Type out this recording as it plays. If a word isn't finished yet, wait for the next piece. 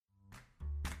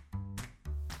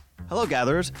Hello,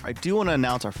 gatherers. I do want to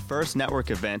announce our first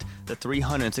network event, the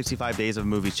 365 Days of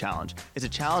Movies Challenge. It's a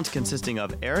challenge consisting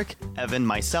of Eric, Evan,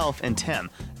 myself, and Tim,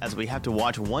 as we have to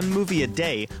watch one movie a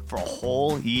day for a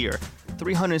whole year.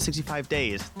 365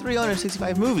 days,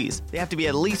 365 movies. They have to be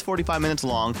at least 45 minutes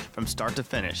long from start to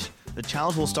finish. The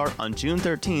challenge will start on June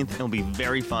 13th and will be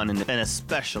very fun and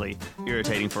especially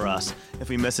irritating for us. If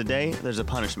we miss a day, there's a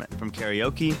punishment. From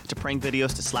karaoke to prank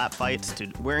videos to slap fights to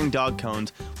wearing dog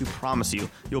cones, we promise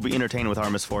you'll be entertained with our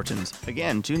misfortunes.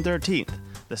 Again, June 13th,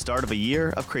 the start of a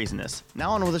year of craziness.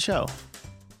 Now on with the show.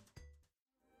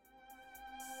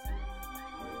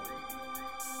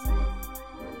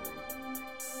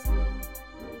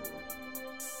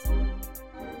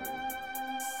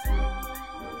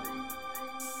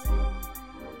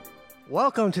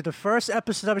 Welcome to the first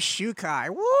episode of Shukai.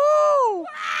 Woo! Wow!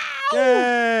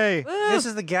 Yay! This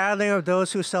is the gathering of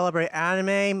those who celebrate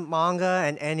anime, manga,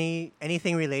 and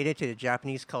anything related to the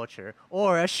Japanese culture,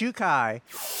 or a Shukai.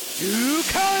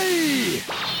 Shukai!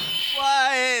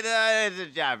 What? It's a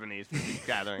Japanese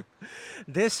gathering.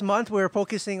 This month we're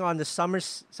focusing on the summer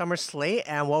slate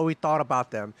and what we thought about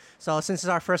them. So since it's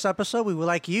our first episode, we would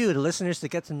like you, the listeners, to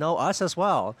get to know us as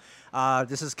well.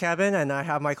 This is Kevin, and I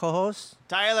have my co-host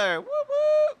Tyler. Woo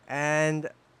woo! And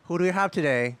who do we have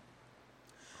today?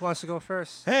 Who wants to go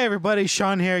first? Hey everybody,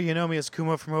 Sean here. You know me as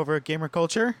Kuma from over at Gamer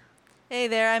Culture. Hey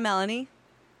there, I'm Melanie.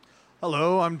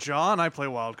 Hello, I'm John. I play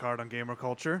Wildcard on Gamer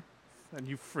Culture. And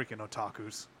you freaking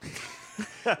otakus.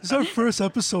 This is our first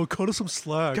episode. Cut us some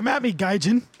slack. Come at me,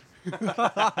 Gaijin.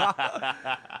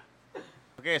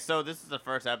 Okay, so this is the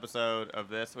first episode of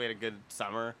this. We had a good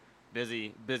summer.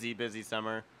 Busy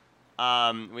summer.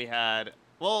 We had...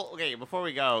 Well, okay, before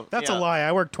we go... That's a lie.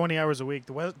 I work 20 hours a week.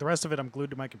 The rest of it, I'm glued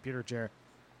to my computer chair.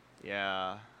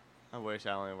 Yeah. I wish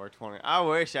I only worked 20. I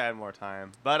wish I had more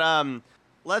time. But,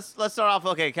 let's start off...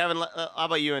 Okay, Kevin, how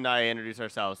about you and I introduce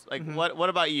ourselves? Like, what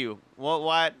about you?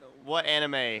 What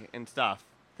anime and stuff?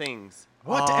 Things.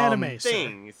 What anime,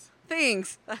 sir?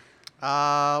 Things.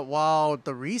 Well,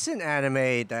 the recent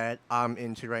anime that I'm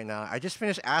into right now, I just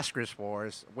finished Asterisk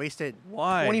Wars. Wasted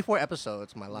Why? 24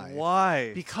 episodes of my life.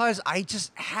 Why? Because I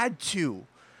just had to.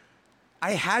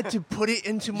 I had to put it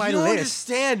into my you don't list.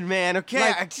 understand, man,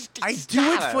 okay? Like, I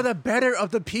do it for the better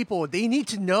of the people. They need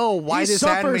to know why this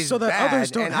anime is so that bad, others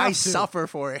don't and have I to. suffer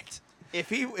for it. If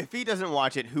he doesn't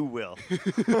watch it, who will?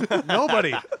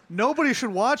 Nobody. Nobody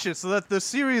should watch it so that the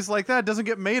series like that doesn't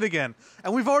get made again.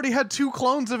 And we've already had 2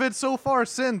 clones of it so far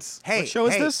since. Hey, What show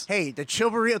is hey, this? Hey, the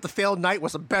Chivalry of the Failed Knight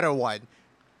was a better one.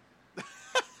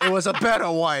 It was a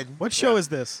better one. What show is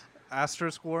this?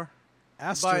 Asterisk War.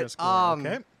 Asterisk. But,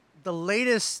 okay. The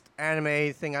latest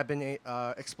anime thing I've been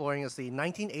exploring is the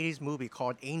 1980s movie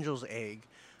called Angel's Egg.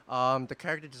 The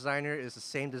character designer is the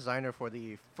same designer for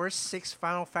the first 6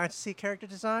 Final Fantasy character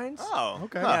designs. Oh,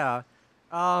 Okay. Yeah.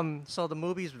 So the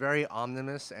movie is very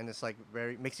ominous, and it's like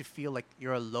makes you feel like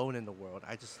you're alone in the world.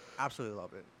 I just absolutely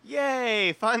love it.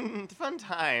 Yay! Fun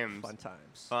times. Fun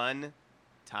times. Fun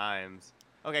times.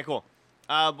 Okay, cool.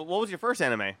 But what was your first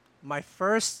anime? My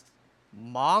first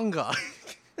manga.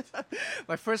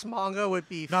 My first manga would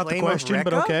be Not Flame the question, of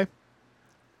but Recca. okay.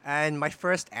 And my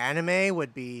first anime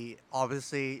would be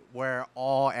obviously where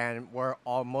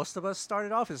most of us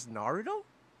started off is Naruto.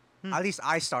 At least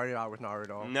I started out with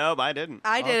Naruto. Nope, I didn't.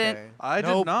 I didn't. Okay. I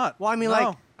Nope. did not. Well, I mean,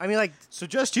 No. like, So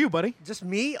just you, buddy. just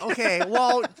me? Okay,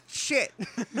 well, shit.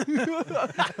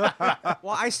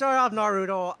 Well, I started off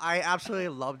Naruto. I absolutely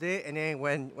loved it. And then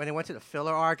when it went to the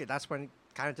filler arc, that's when it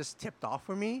kind of just tipped off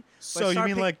for me. But So you started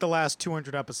mean pick- like the last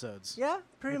 200 episodes? Yeah,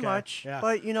 pretty Okay, much. yeah.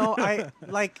 But, I,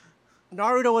 like,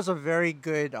 Naruto was a very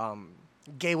good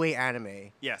gateway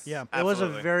anime. Yes. Yeah. It was a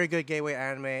absolutely. very good gateway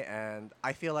anime, and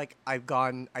I feel like I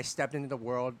stepped into the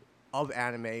world of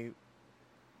anime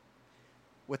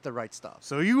with the right stuff.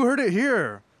 So you heard it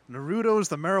here. Naruto's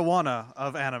the marijuana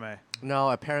of anime.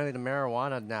 No, apparently the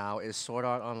marijuana now is Sword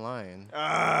Art Online.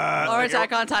 Or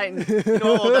Attack on Titan. You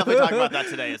know what, we'll definitely talk about that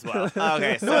today as well.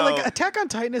 Okay, so No, like Attack on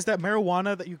Titan is that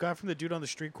marijuana that you got from the dude on the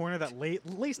street corner that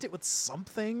laced it with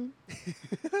something.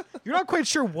 You're not quite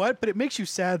sure what, but it makes you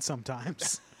sad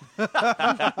sometimes.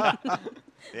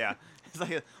 yeah. It's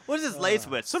like, what is this laced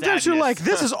with? Sometimes you're like,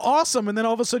 Sadness. this is awesome, and then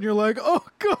all of a sudden you're like, oh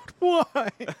god,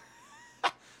 why?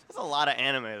 That's a lot of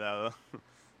anime though.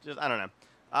 Just I don't know.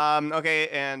 Okay,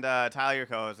 and Tyler, your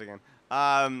co-host again.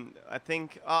 I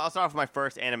think I'll start off with my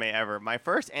first anime ever. My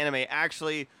first anime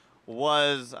actually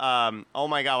was oh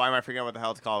my god, why am I forgetting what the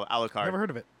hell it's called? Alucard. Never heard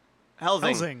of it.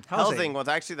 Hellsing. Hellsing. Hellsing. Was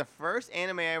actually the first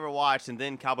anime I ever watched, and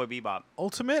then Cowboy Bebop.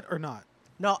 Ultimate or not?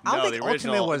 No, I don't No, think the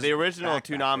original, Ultimate was the original back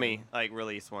Toonami then. like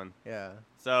release one. Yeah.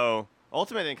 So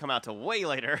Ultimate didn't come out till way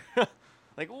later.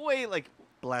 Like way like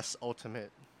Bless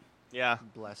Ultimate. yeah.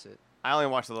 Bless it. I only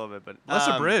watched a little bit, but Less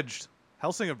abridged.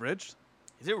 Helsing abridged.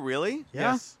 Is it really?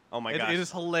 Yeah. Yes. Oh my It gosh.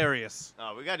 is hilarious.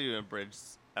 Oh, we got to do an abridged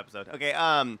episode. Okay,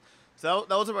 so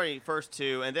those are my first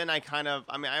two, and then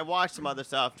I watched some other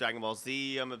stuff. Dragon Ball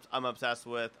Z, I'm obsessed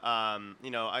with.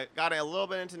 I got a little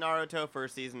bit into Naruto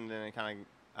first season, and then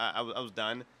I was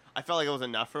done. I felt like it was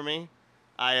enough for me.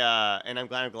 And I'm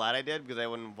glad I did, because I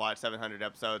wouldn't watch 700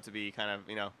 episodes to be kind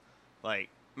of like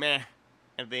meh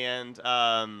at the end.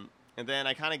 And then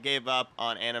I kind of gave up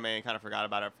on anime and kind of forgot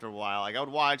about it after a while. Like I would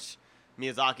watch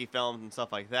Miyazaki films and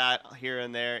stuff like that here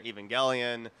and there,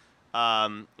 Evangelion,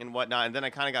 and whatnot. And then I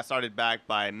kind of got started back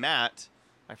by Matt,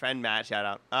 my friend Matt,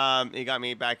 shout out. He got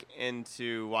me back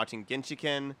into watching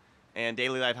Genshiken and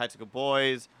Daily Life High School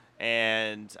Boys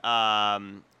and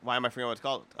why am I forgetting what it's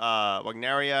called?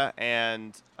 Wagneria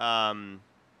and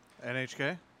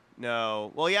NHK.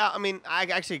 no. Well, yeah, I mean, I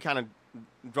actually kind of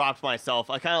dropped myself.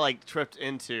 I kind of like tripped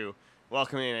into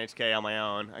Welcoming NHK on my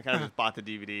own. I kind of just bought the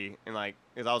DVD and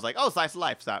because I was like, oh, slice of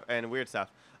life stuff and weird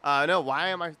stuff. No, why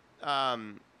am I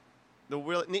the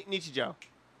real Nichijou?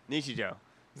 Nichijou.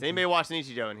 Does anybody watch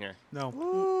Nichijou in here?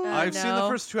 No. I've seen the No.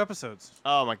 first 2 episodes.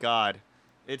 Oh my god,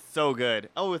 it's so good.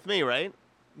 Oh, with me, right?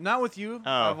 Not with you.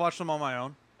 Oh. I've watched them on my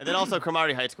own. And then also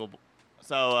Cromartie High School.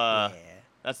 So Yeah.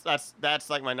 that's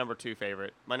like my number 2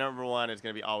 favorite. My number 1 is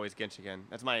gonna be always Genshiken.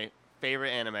 That's my favorite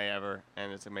anime ever,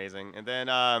 and it's amazing. And then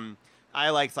I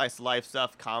like slice of life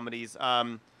stuff, comedies.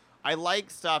 I like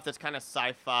stuff that's kind of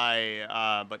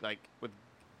sci-fi, but like with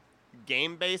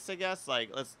game based, I guess. Like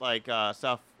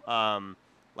stuff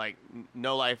like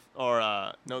No Life or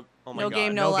no. Oh my No god.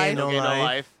 Game, No No Game, Life. No No Game, No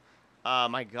Life.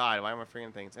 Life. My god, why am I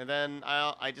forgetting things? And then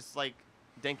I just like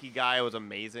Denki Guy was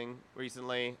amazing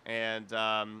recently, and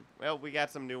well, we got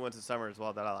some new ones this summer as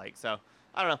well that I like. So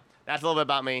I don't know. That's a little bit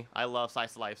about me. I love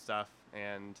slice of life stuff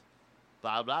and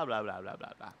blah blah blah blah blah blah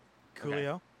blah.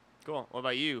 Coolio. Cool. What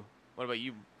about you? What about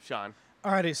you, Sean?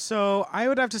 Alrighty, so I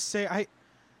would have to say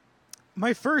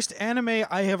my first anime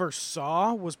I ever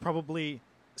saw was probably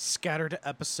scattered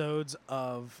episodes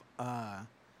of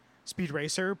Speed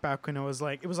Racer back when it was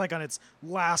like on its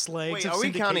last legs. Wait, of are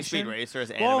we counting syndication. Speed Racer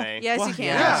as Well, anime? Yes, Well, you can.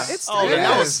 Yeah, it's Oh, it then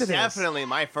that is, was it is. definitely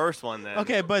my first one then.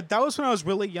 Okay, but that was when I was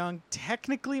really young.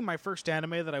 Technically, my first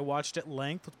anime that I watched at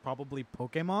length was probably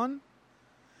Pokemon.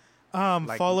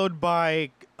 Followed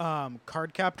by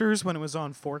Card Captors when it was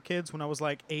on 4Kids when I was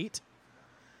like 8.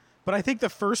 But I think the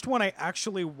first one I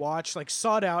actually watched, like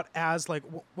sought out as like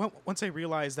once I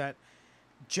realized that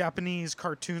Japanese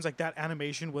cartoons, like that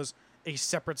animation was a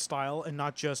separate style and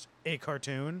not just a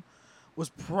cartoon, was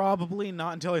probably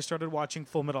not until I started watching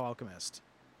Full Metal Alchemist.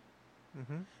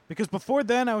 Because before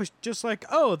then I was just like,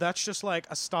 oh, that's just like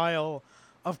a style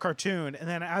of cartoon. And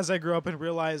then as I grew up and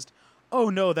realized, oh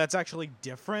no, that's actually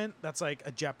different. That's like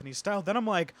a Japanese style. Then I'm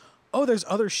like, oh, there's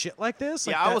other shit like this.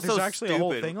 Like Yeah, I that, was there's so actually a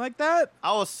whole stupid. thing like that.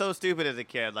 I was so stupid as a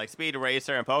kid, like Speed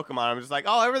Racer and Pokemon. I'm just like,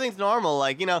 oh, everything's normal.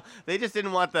 Like, they just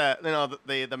didn't want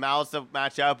the mouths to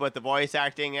match up with the voice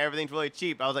acting. Everything's really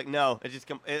cheap. I was like, no,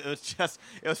 it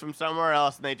was from somewhere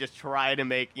else, and they just tried to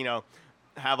make,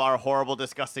 have our horrible,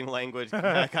 disgusting language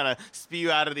kind of spew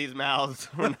out of these mouths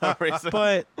for no reason.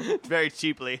 But very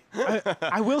cheaply.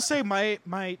 I will say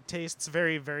my tastes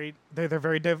very, very they're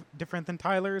very different than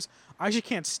Tyler's. I actually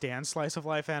can't stand slice of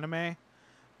life anime.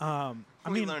 I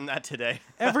We mean, learned that today.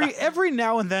 every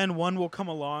now and then one will come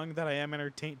along that I am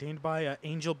entertained by.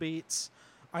 Angel Beats.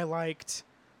 I liked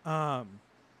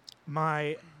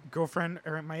my girlfriend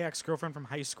or my ex-girlfriend from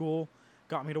high school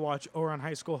got me to watch Ouran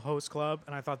High School Host Club,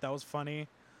 and I thought that was funny.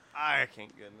 I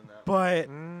can't get into that. But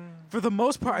for the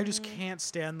most part, I just can't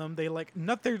stand them. They like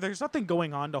nothing. There's nothing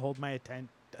going on to hold my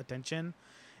attention.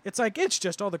 It's like it's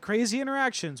just all the crazy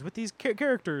interactions with these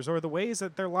characters or the ways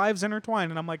that their lives intertwine,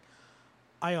 and I'm like,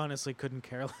 I honestly couldn't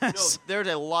care No, less. there's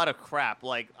a lot of crap.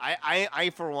 Like I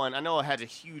for one, I know it has a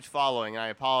huge following, and I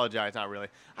apologize. Not really.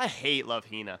 I hate Love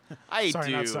Hina. I sorry,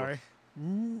 do. not sorry.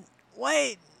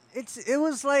 Wait, it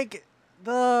was like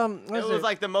the It was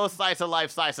like the most slice of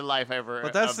life ever.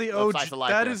 But that's of- the of OG. slice of life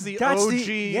That there. is the That's OG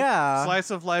the- yeah. slice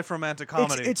of life romantic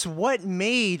comedy. it's what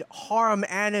made harem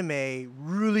anime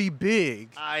really big.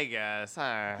 I guess.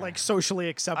 Like socially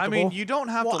acceptable. I mean, you don't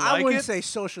have Well, to I like wouldn't it, say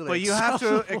socially, but you have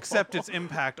to acceptable. accept its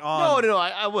impact on. no.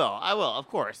 I will, of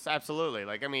course, absolutely.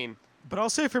 Like I mean, But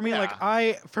I'll say for me, Yeah.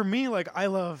 I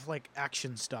love like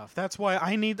action stuff. That's why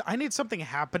I need something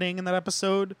happening in that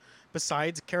episode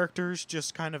besides characters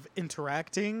just kind of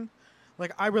interacting.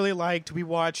 Like I really liked. We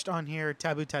watched on here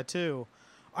Taboo Tattoo.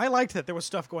 I liked that there was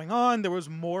stuff going on. There was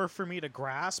more for me to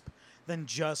grasp than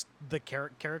just the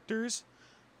characters.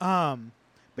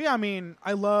 But yeah, I mean,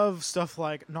 I love stuff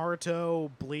like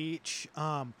Naruto, Bleach.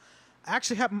 I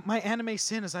actually have my anime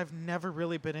sin is I've never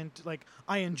really been into like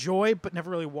I enjoy but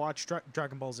never really watched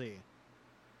Dragon Ball Z.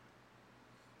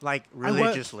 Like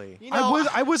religiously. You know,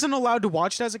 I wasn't allowed to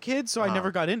watch it as a kid, so I Uh-huh.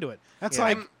 never got into it. That's Yeah.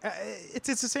 like it's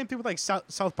the same thing with like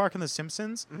South Park and The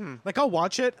Simpsons. Like I'll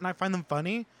watch it and I find them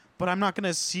funny, but I'm not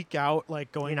gonna seek out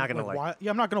like going. You're not gonna like-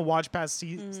 I'm not gonna watch past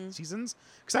seasons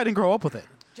because I didn't grow up with it.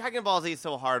 Dragon Ball Z is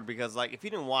so hard because, like, if you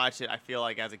didn't watch it, I feel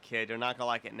like as a kid, you're not gonna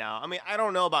like it now. I mean, I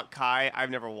don't know about Kai. I've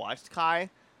never watched Kai.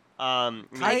 I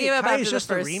Kai- gave up Kai after is the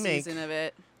just a first remake. season of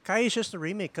it. Kai is just a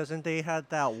remake because then they had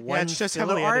that one it's just filler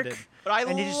heavily arc, edited. But I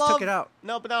and they love, just took it out.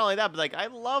 No, but not only that, but like I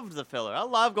loved the filler. I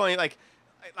love going like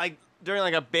during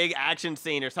like a big action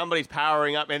scene or somebody's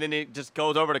powering up and then it just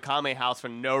goes over to Kame House for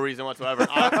no reason whatsoever.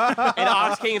 And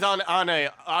Ox King's on a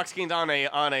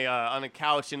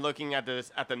couch and looking at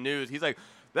the news. He's like,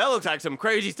 that looks like some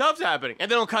crazy stuff's happening. And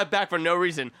then it'll cut back for no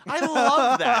reason. I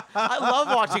love that. I love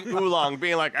watching Oolong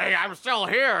being like, hey, I'm still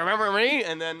here. Remember me?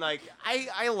 And then, like,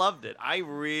 I loved it. I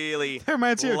really That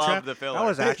reminds me of loved the filler. That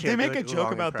was actually They a make good a joke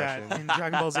Oolong about impression. that in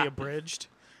Dragon Ball Z Abridged.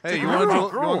 Hey, you want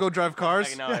to go drive cars?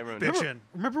 Like, no, I ruined it. Bitchin'.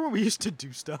 Remember when we used to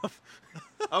do stuff?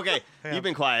 Okay, Yeah. you've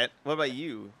been quiet. What about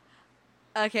you?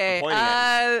 Okay. I'm pointing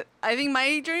at I think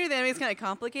my journey with anime is kind of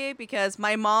complicated because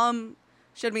my mom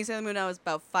showed me Sailor Moon when I was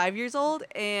about 5 years old,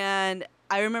 and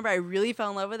I remember I really fell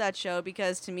in love with that show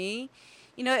because to me,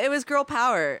 you know, it was girl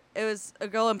power. It was a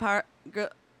girl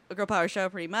power show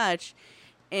pretty much,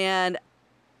 and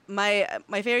my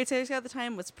favorite Sailor Scout at the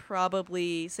time was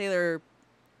probably Sailor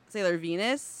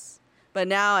Venus, but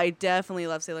now I definitely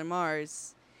love Sailor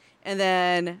Mars. And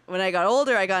then when I got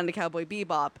older, I got into Cowboy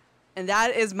Bebop. And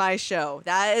that is my show.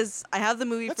 I have the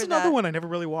movie That's for another that. one I never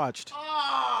really watched.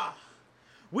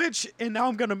 And now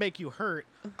I'm gonna make you hurt.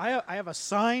 I have a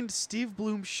signed Steve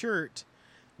Bloom shirt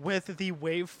with the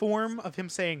waveform of him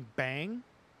saying "bang."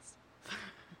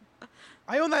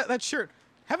 I own that shirt.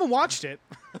 Haven't watched it,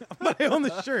 but I own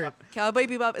the shirt. Cowboy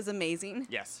Bebop is amazing.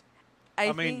 Yes. I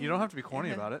mean, think- you don't have to be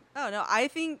corny about it. Oh, no. I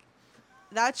think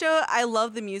that show, I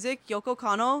love the music. Yoko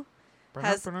Kanno,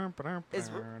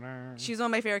 she's one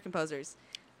of my favorite composers.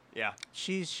 Yeah.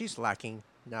 She's lacking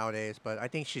nowadays, but I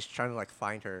think she's trying to like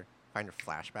find her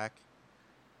flashback.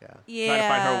 Yeah. Yeah. Trying to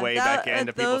find her way back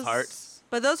into people's hearts.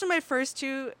 But those were my first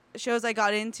two shows I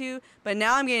got into. But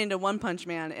now I'm getting into One Punch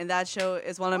Man, and that show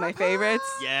is one of my favorites.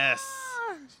 Yes.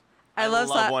 I love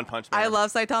One Punch Man. I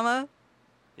love Saitama.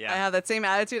 Yeah. I have that same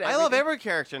attitude. I love everything. every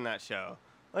character in that show.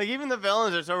 Like even the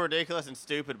villains are so ridiculous and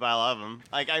stupid, but I love them.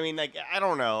 Like I mean, like I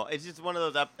don't know. It's just one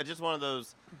of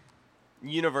those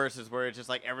universes where it's just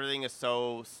like everything is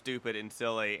so stupid and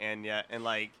silly, and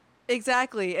like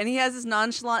Exactly. And he has this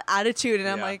nonchalant attitude, and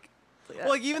I'm Yeah. like, well,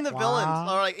 like even the villains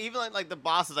or like even like the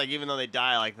bosses, like even though they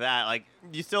die like that, like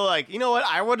you still like you know what?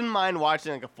 I wouldn't mind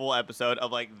watching like a full episode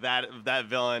of like that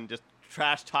villain just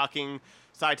trash talking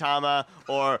Saitama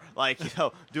or like you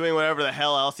know doing whatever the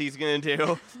hell else he's gonna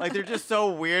do. Like they're just so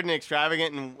weird and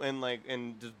extravagant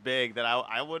and just big that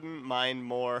I wouldn't mind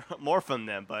more from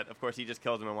them. But of course he just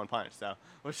kills them in one punch. So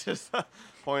which is the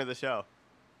point of the show.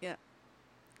 yeah.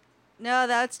 No,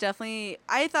 that's definitely.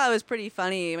 I thought it was pretty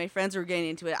funny. My friends were getting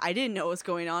into it. I didn't know what was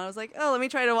going on. I was like, oh, let me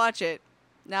try to watch it.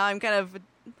 Now I'm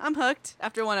hooked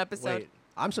after one episode. Wait,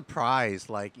 I'm surprised.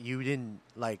 Like you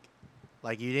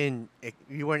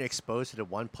weren't exposed to the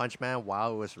One Punch Man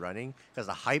while it was running because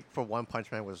the hype for One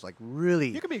Punch Man was like really.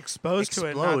 You could be exposed to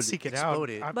it and not seek it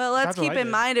exploded. out. But let's That's what keep I in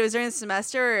did. mind, it was during the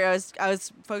semester. I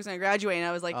was focusing on graduating.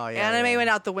 I was like, Oh, yeah, anime yeah. went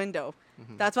out the window.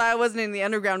 That's why I wasn't in the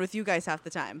underground with you guys half the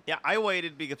time. Yeah, I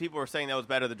waited because people were saying that was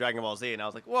better than Dragon Ball Z, and I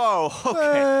was like, whoa,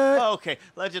 okay,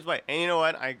 let's just wait. And you know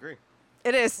what? I agree.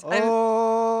 It is.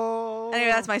 Oh.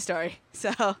 Anyway, that's my story. So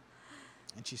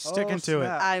And she's sticking to it.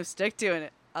 snap. I'm stick doing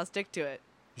it. I'll stick to it.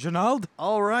 Janald?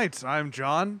 All right, I'm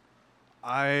John.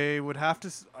 I would have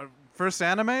to first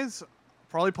animes,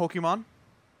 probably Pokemon.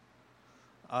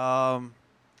 I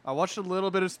watched a little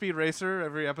bit of Speed Racer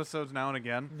every episode now and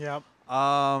again. Yep.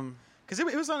 Because Because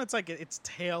it was on its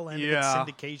tail end of its Yeah.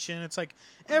 syndication. It's like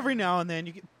every now and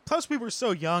then plus we were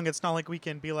so young. It's not like we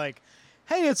can be like,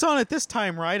 hey, it's on at this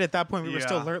time, right? At that point, we were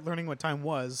still Yeah. learning what time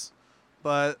was.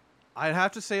 But I'd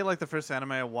have to say, like, the first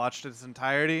anime I watched in its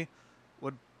entirety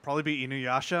would probably be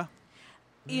Inuyasha.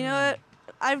 You know what?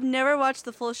 I've never watched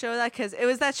the full show of that because it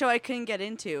was that show I couldn't get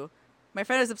into. My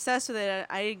friend was obsessed with it. And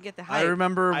I didn't get the hype. I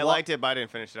remember I liked it, but I didn't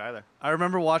finish it either. I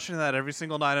remember watching that every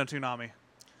single night on Toonami.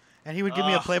 And he would give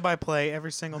me a Ugh. play-by-play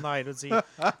every single night. It was the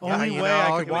only you way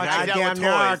know, I could watch guys it. out with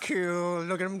Goddamn toys. Naruto.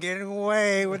 Look at him getting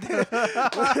away with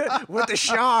the, with the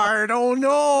shard. Oh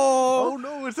no.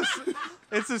 No, it's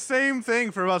It's the same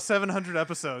thing for about 700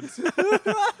 episodes.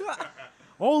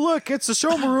 Oh, look, it's a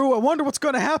Shomaru. I wonder what's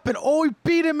going to happen. Oh, he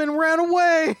beat him and ran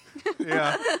away.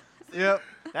 Yeah. Yep.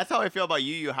 That's how I feel about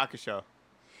Yu Yu Hakusho.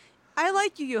 I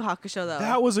like Yu Yu Hakusho though.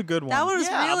 That was a good one. That was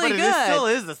really but good. it still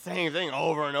is the same thing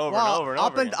over and over and over and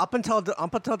over again. up until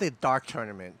the Dark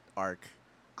Tournament arc.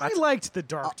 I liked the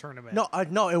Dark Tournament.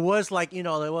 No, it was like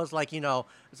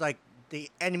it's like the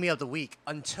enemy of the week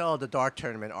until the Dark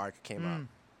Tournament arc came out.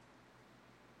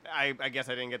 I guess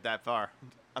I didn't get that far.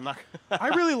 I'm not. I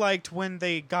really liked when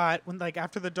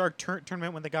after the Dark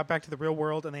Tournament, when they got back to the real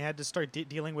world and they had to start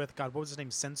dealing with, God, what was his name?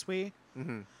 Sensui?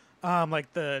 Mm-hmm.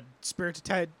 Like the spirit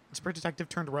detective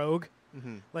turned rogue.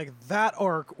 Mm-hmm. Like that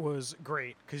arc was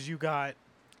great because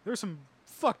there's some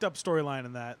fucked up storyline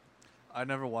in that. I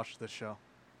never watched this show.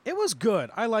 It was good.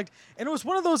 And it was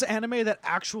one of those anime that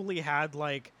actually had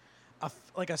like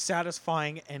a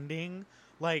satisfying ending.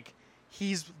 Like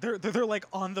they're like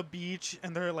on the beach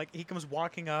and they're like he comes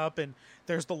walking up and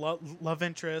there's the love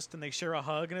interest and they share a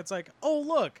hug and it's like, oh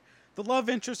look, the love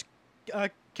interest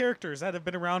characters that have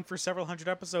been around for several hundred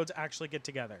episodes actually get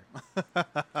together.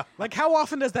 Like how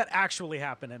often does that actually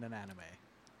happen in an anime?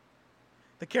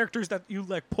 The characters that you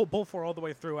like pull for all the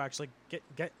way through actually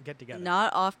get together.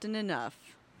 Not often enough.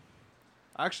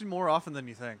 Actually, more often than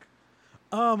you think.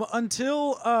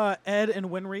 Until Ed and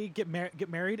Winry get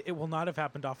married, it will not have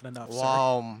happened often enough.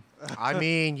 Well, I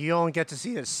mean, you don't get to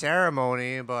see the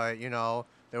ceremony, but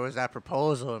there was that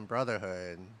proposal in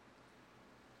Brotherhood.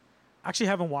 I actually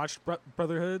haven't watched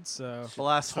Brotherhood, so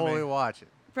Blasphemy. Totally watch it.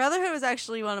 Brotherhood was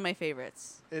actually one of my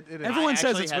favorites. It is. Everyone says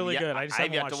actually it's have really yet- good. I just I've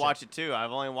haven't yet watched to watch it too.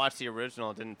 I've only watched the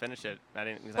original. Didn't finish it. I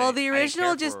didn't. 'cause Well, I the didn't original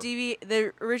care just for-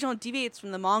 the original deviates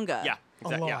from the manga. Yeah, A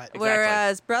yeah, lot. exactly.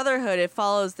 Whereas Brotherhood, it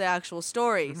follows the actual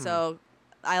story. So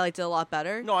I liked it a lot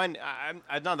better. No, I'm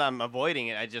not that I'm avoiding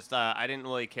it. I just I didn't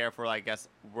really care for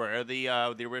where the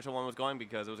original one was going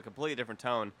because it was a completely different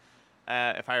tone.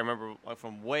 If I remember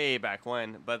from way back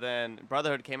when, but then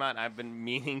Brotherhood came out, and I've been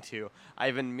meaning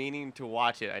to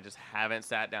watch it. I just haven't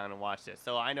sat down and watched it.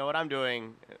 So I know what I'm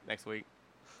doing next week.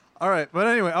 All right, but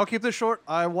anyway, I'll keep this short.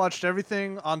 I watched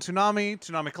everything on Toonami.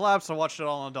 Toonami collapsed. I watched it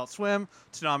all on Adult Swim.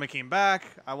 Toonami came back.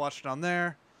 I watched it on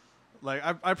there. Like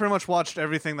I pretty much watched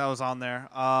everything that was on there.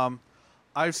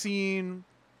 I've seen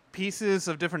pieces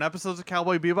of different episodes of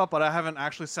Cowboy Bebop, but I haven't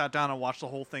actually sat down and watched the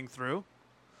whole thing through.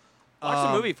 Watch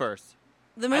the movie first.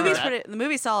 The movie's that. the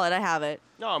movie's solid. I have it.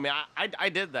 No, I mean I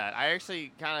did that. I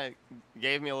actually kind of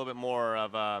gave me a little bit more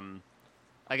of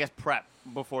I guess prep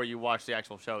before you watch the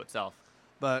actual show itself.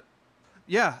 But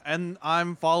yeah, and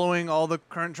I'm following all the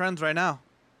current trends right now.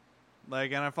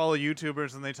 And I follow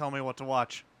YouTubers, and they tell me what to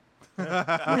watch.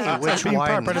 Which being ones?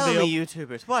 part of Tell the me,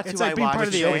 YouTubers, what it's do like I being watch? part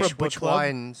of the today? Oprah book Which club.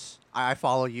 ones? I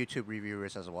follow YouTube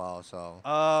reviewers as well, so.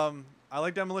 I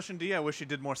like Demolition D. I wish he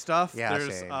did more stuff. Yeah,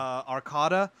 There's same.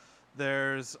 Arcada.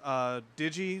 There's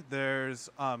Digi. There's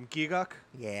Giguk.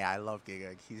 Yeah, I love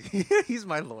Giga. He's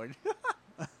my lord.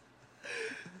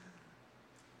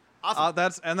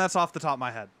 Awesome. That's off the top of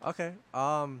my head. Okay.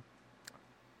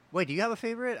 Wait, do you have a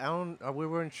favorite? I don't. We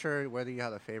weren't sure whether you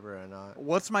had a favorite or not.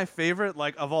 What's my favorite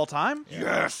of all time?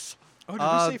 Yes. Oh,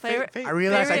 did we say Favorite- I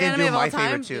realized I Favorite didn't anime do of all my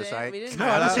time? favorite too, We so I. didn't No,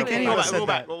 I don't think do any that. of us said We'll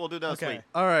that. We'll do that next Okay. week.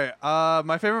 All right.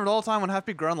 My favorite of all time would have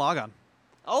to be Gurren Lagann.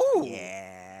 Oh.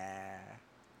 Yeah.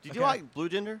 Did you Okay. like Blue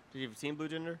Gender? Did you have seen Blue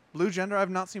Gender? Blue Gender. I've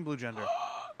not seen Blue Gender,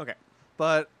 Okay.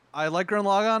 but I like Gurren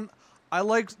Lagann. I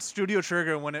liked Studio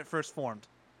Trigger when it first formed.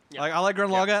 Yeah. I like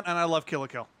Gurren Yeah. Lagann, and I love Kill la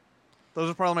Kill. Those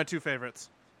are probably my two favorites.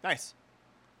 Nice.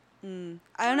 I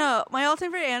don't know. My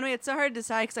all-time favorite anime, it's so hard to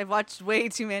decide because I've watched way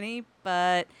too many,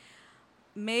 but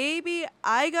maybe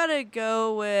I gotta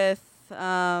go with,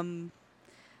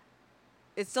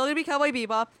 it's still gonna be Cowboy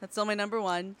Bebop. That's still my number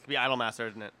one. Could be Idolmaster,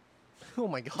 isn't it? Oh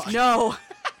my god. No.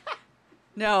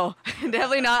 No,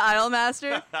 definitely not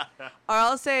Idolmaster. Or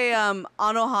I'll say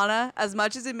Anohana. As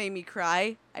much as it made me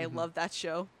cry, I love that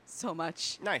show so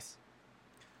much. Nice.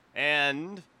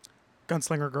 And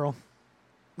Gunslinger Girl.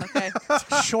 Okay.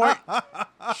 Short.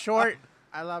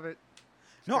 I love it.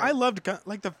 No, I loved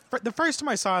the first time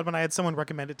I saw it when I had someone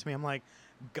recommend it to me. I'm like,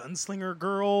 Gunslinger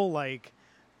Girl, like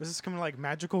this is coming like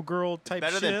magical girl type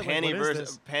better shit. than Like, Penny what is versus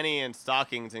this? Penny and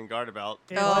stockings and garter belt.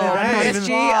 Yeah, Oh, well, I'm not even- PSG.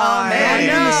 Oh, man,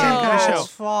 even the same kind of no. show.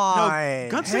 It's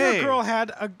fine. Gunslinger Hey. Girl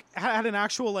had an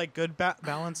actual like good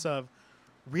balance of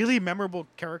really memorable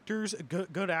characters,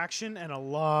 good action, and a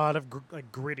lot of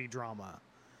gritty drama.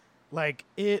 Like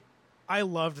I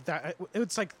loved that.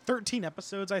 It's like 13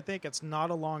 episodes, I think. It's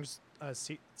not a long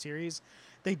series.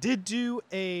 They did do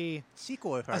a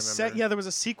Sequel, if I a remember. set. Yeah, there was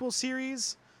a sequel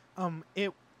series.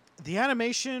 The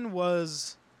animation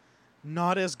was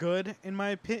not as good in my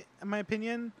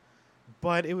opinion,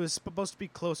 but it was supposed to be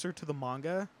closer to the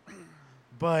manga.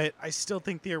 But I still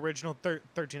think the original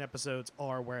 13 episodes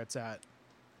are where it's at.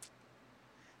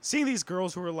 Seeing these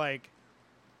girls who are like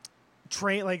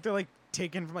they're like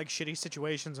taken from like shitty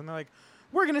situations, and they're like,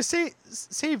 we're gonna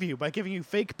save you by giving you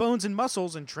fake bones and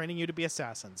muscles and training you to be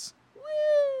assassins.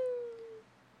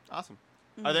 Awesome.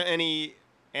 Are there any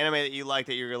anime that you like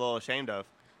that you're a little ashamed of?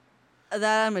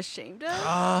 That I'm ashamed of?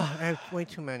 I have way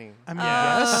too many. I mean,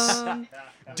 yes. Um,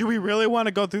 Do we really want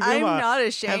to go through them? I'm not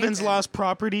ashamed. Heaven's Lost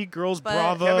Property, Girls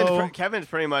But- Bravo. Kevin's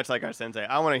pretty much like our sensei.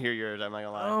 I want to hear yours. I'm not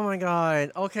gonna lie. Oh my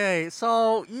god. Okay,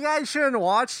 so you guys shouldn't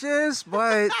watch this,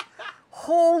 but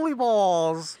holy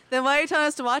balls. Then why are you telling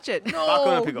us to watch it? Baku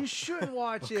no No, Pico. you shouldn't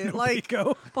watch it. Like,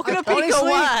 Go. Boku no Pico, honestly,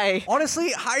 why?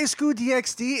 honestly, High School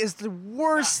DxD is the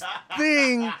worst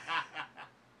thing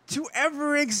to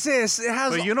ever exist. It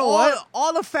has But you know all, what?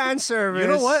 all the fan service. You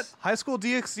know what? High School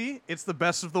DxD, it's the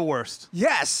best of the worst.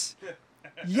 Yes.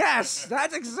 Yes,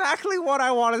 that's exactly what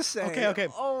I want to say. Okay.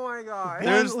 Oh my god.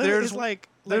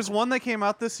 There's one that came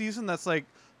out this season that's like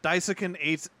Daisuken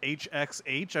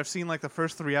HXH. I've seen like the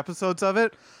first 3 episodes of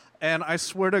it, and I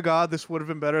swear to God, this would have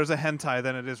been better as a hentai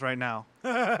than it is right now.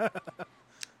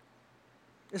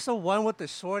 It's the one with the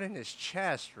sword in his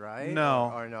chest, right?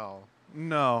 No. Or no?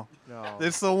 No. No.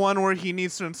 It's the one where he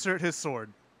needs to insert his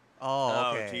sword, Oh,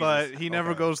 Oh, okay. geez. but he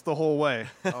never Okay. goes the whole way.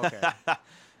 Okay.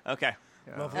 Okay.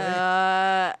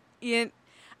 Yeah.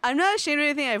 I'm not ashamed of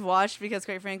anything I've watched because,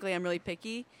 quite frankly, I'm really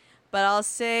picky. But I'll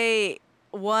say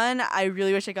one I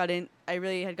really wish I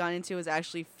really had gone into was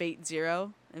actually Fate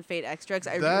Zero and Fate Extra. 'Cause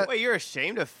I That- really, Wait, you're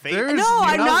ashamed of fate? There's no,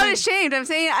 I'm not nothing- ashamed. I'm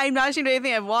saying I'm not ashamed of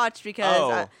anything I've watched because.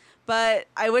 Oh. But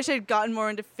I wish I'd gotten more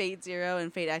into Fate Zero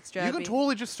and Fate Extra. You can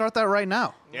totally just start that right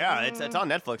now. Yeah, it's on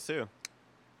Netflix too.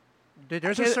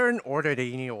 There's a certain order that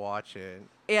you need to watch it.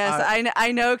 Yes,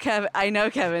 I know Kevin. I know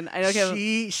Kevin.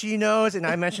 She knows, and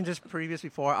I mentioned this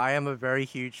before. I am a very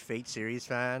huge Fate series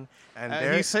fan, and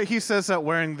He says that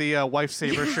wearing the wife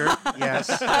saber shirt. yes,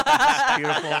 it's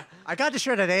beautiful. I got the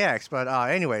shirt at AX, but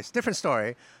anyways, different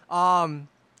story.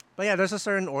 But yeah, there's a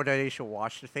certain order that you should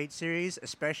watch the Fate series,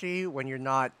 especially when you're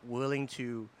not willing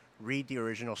to read the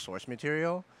original source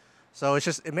material. So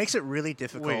it makes it really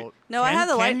difficult. No, I Can- have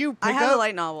the can light. you I pick have the up-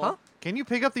 light novel. Huh? Can you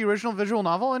pick up the original visual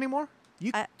novel anymore?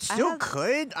 You I still have-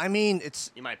 could. I mean,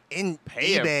 it's You might in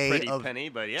pay eBay a pretty of penny,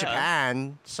 but yeah.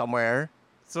 Japan somewhere.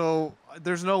 So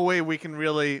there's no way we can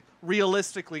really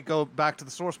realistically go back to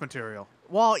the source material.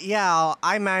 Well, yeah,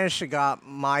 I managed to got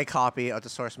my copy of the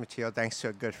source material thanks to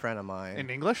a good friend of mine. In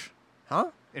English? Huh?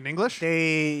 In English?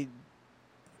 There's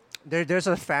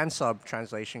a fan sub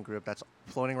translation group that's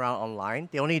floating around online.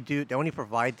 They only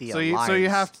provide the so you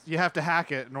lines. have to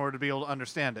hack it in order to be able to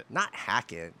understand it. Not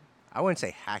hack it. I wouldn't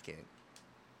say hack it.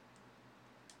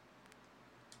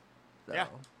 Yeah.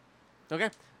 Okay.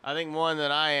 I think one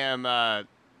that I am,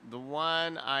 the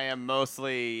one I am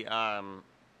mostly, I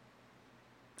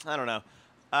don't know.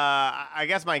 I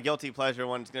guess my guilty pleasure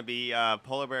one is going to be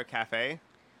Polar Bear Cafe.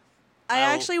 I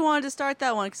actually wanted to start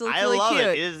that one because it looks I really love cute.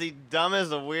 it. It is the dumbest,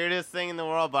 the weirdest thing in the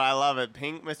world, but I love it.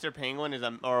 Mr. Penguin is,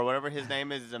 or whatever his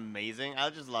name is amazing. I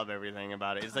just love everything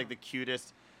about it. It's like the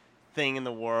cutest thing in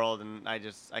the world, and I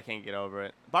can't get over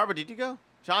it. Barbara, did you go?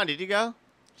 Sean, did you go?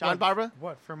 Sean, Barbara?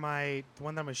 What, for the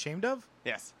one that I'm ashamed of?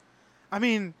 Yes. I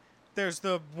mean, there's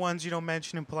the ones you don't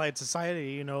mention in Polite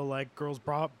Society, you know, like Girls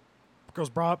Bravo,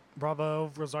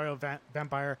 Rosario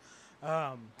Vampire.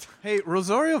 Hey,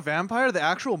 Rosario Vampire, the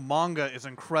actual manga is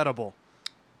incredible.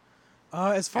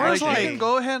 As far Like, as you like, can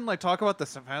go ahead and like talk about the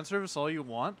fan service all you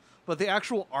want, but the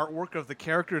actual artwork of the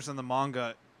characters in the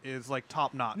manga is like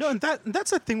top notch. no, and that's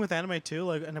the thing with anime too.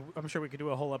 Like, and I'm sure we could do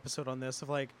a whole episode on this of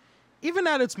like, even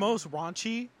at its most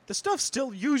raunchy, the stuff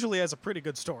still usually has a pretty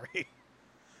good story.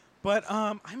 But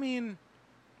I mean,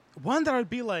 one that I'd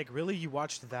be like, really, you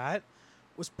watched that?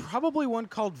 Was probably one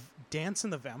called Dance in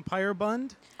the Vampire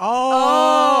Bund.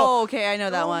 Oh, okay, I know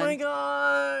that one. Oh my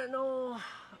god, no.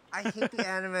 I hate the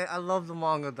anime. I love the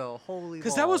manga though. Holy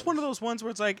Because that was balls. one of those ones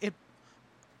where it's like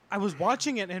I was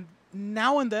watching it, and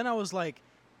now and then I was like,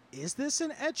 "Is this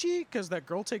an ecchi?" Because that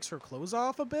girl takes her clothes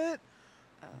off a bit.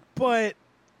 But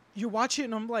you watch it,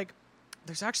 and I'm like,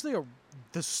 "There's actually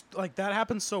like that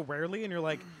happens so rarely," and you're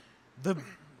like, "The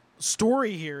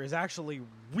story here is actually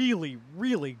really,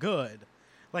 really good."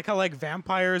 Like how like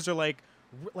vampires are like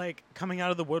coming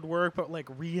out of the woodwork, but like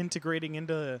reintegrating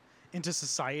into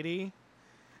society.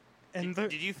 And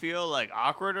Did you feel like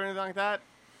awkward or anything like that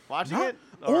watching No, it?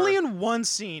 only Or- in one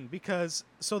scene because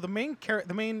the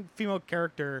main female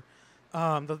character,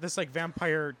 this like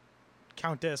vampire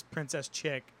countess princess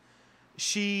chick,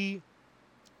 she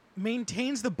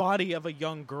maintains the body of a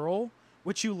young girl,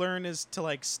 which you learn is to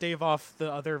like stave off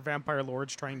the other vampire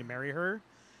lords trying to marry her.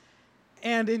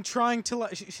 And in trying to,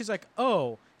 she's like,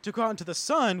 oh, to go out into the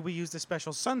sun, we use this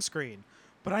special sunscreen,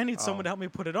 but I need someone to help me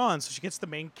put it on. So she gets the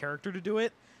main character to do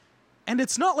it. And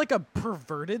it's not like a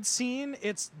perverted scene.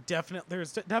 There's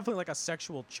definitely like a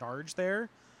sexual charge there,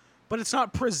 but it's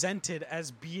not presented as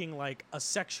being like a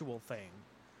sexual thing.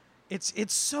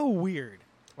 It's so weird.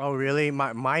 Oh, really?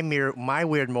 My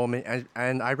weird moment,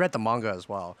 and I read the manga as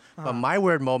well, but my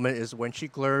weird moment is when she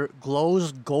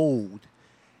glows gold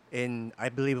in, I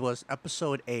believe it was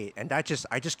episode 8, and I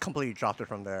just completely dropped it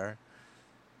from there.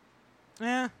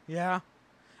 Yeah.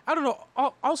 I don't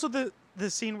know. Also, the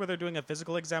scene where they're doing a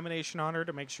physical examination on her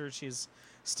to make sure she's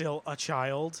still a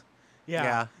child.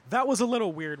 Yeah. That was a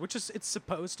little weird, it's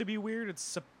supposed to be weird. It's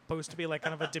supposed to be like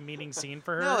kind of a demeaning scene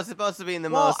for her. No, it's supposed to be in the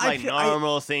most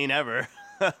normal scene ever.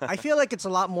 I feel like it's a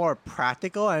lot more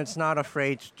practical, and it's not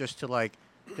afraid just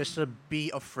to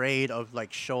be afraid of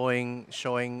like showing.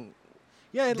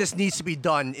 Yeah, this needs to be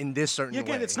done in this certain way.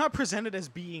 Again, it's not presented as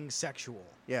being sexual.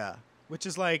 Yeah, which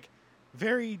is like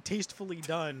very tastefully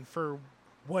done for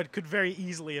what could very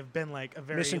easily have been like a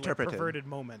very misinterpreted, perverted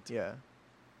moment. Yeah.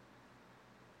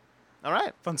 All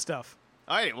right, fun stuff.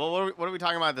 All right, well, what are we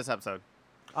talking about this episode?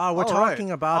 We're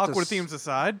talking about awkward themes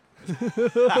aside.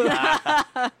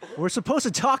 We're supposed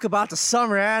to talk about the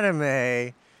summer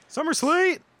anime. Summer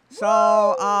Slate.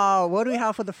 So, what do we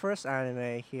have for the first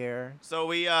anime here? So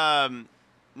we,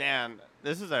 man,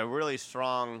 this is a really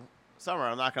strong summer.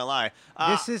 I'm not gonna lie.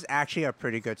 This is actually a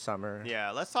pretty good summer.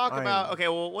 Yeah, let's talk about. Okay,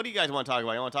 well, what do you guys want to talk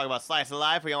about? You want to talk about Slice of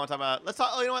Life, or you want to talk about? Let's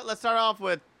talk. Oh, you know what? Let's start off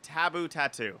with Taboo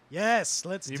Tattoo. Yes,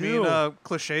 You mean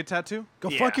cliche tattoo? Go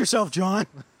fuck yourself, John.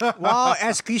 Well,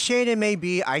 as cliched it may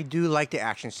be, I do like the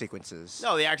action sequences.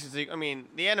 No, the action sequence. I mean,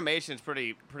 the animation is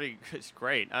pretty. It's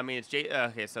great. I mean, it's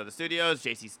okay. So the studios,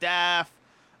 JC Staff,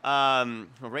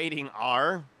 rating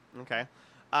R. Okay.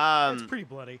 It's pretty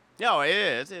bloody. No, it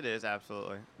is. It is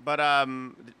absolutely. But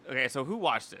okay. So who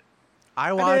watched it?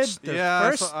 I watched the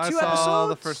first two episodes. I saw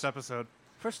the first episode.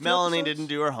 Melanie didn't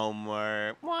do her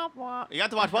homework. Wah, wah. You got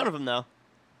to watch one of them though.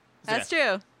 That's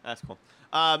true. That's cool.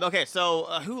 Okay, so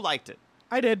who liked it?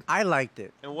 I did. I liked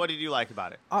it. And what did you like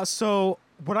about it? So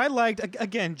what I liked,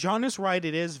 again, John is right.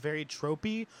 It is very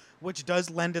tropey, which does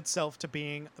lend itself to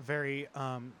being very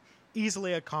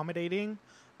easily accommodating.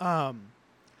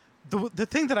 The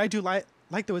thing that I do like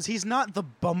though is he's not the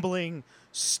bumbling,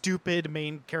 stupid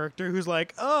main character who's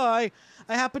like, oh, I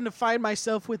happen to find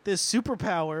myself with this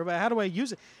superpower, but how do I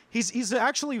use it? He's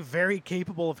actually very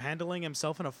capable of handling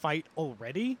himself in a fight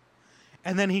already,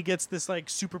 and then he gets this like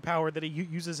superpower that he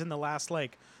uses in the last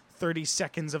like 30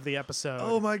 seconds of the episode.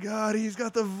 Oh my god, he's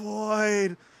got the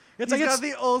void. He's got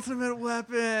the ultimate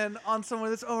weapon on someone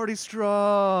that's already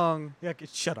strong. Yeah,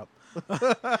 shut up.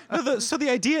 So the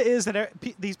idea is that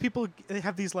these people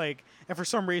have these like, and for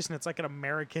some reason it's like an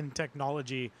American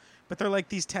technology, but they're like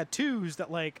these tattoos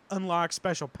that like unlock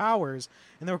special powers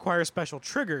and they require special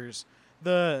triggers.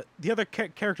 The other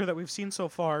character that we've seen so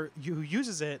far who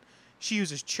uses it, she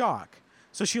uses chalk.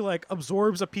 So she like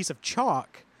absorbs a piece of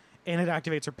chalk and it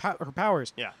activates her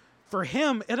powers. Yeah. For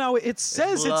him, it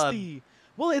says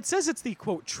it says it's the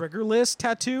quote triggerless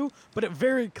tattoo, but it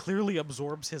very clearly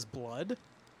absorbs his blood.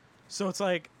 So it's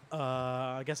like,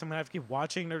 I guess I'm going to have to keep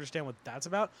watching to understand what that's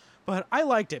about. But I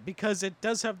liked it because it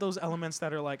does have those elements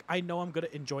that are like, I know I'm going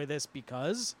to enjoy this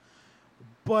because.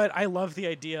 But I love the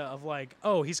idea of like,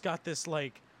 oh, he's got this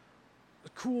like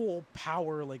cool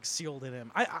power like sealed in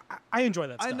him. I enjoy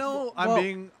that stuff. I know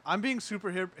I'm being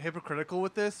super hypocritical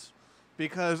with this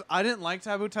because I didn't like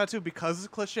Taboo Tattoo because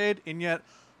it's cliched, and yet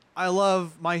I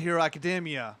love My Hero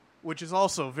Academia, which is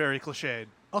also very cliched.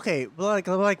 Okay,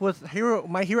 like with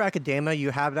My Hero Academia,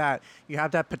 you have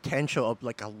that potential of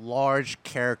like a large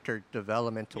character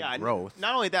developmental growth.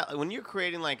 Not only that, when you're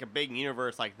creating like a big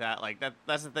universe like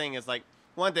that's the thing is like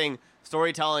one thing,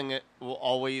 storytelling will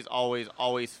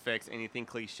always fix anything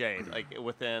cliched like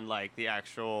within like the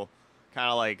actual kind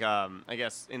of like I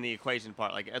guess in the equation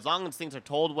part. Like as long as things are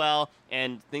told well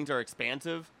and things are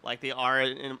expansive like they are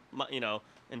in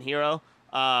Hero.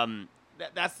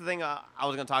 That's the thing I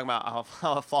was going to talk about.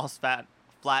 I'll fall flat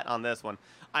on this one.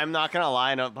 I'm not going to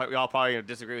lie, but y'all probably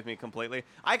disagree with me completely.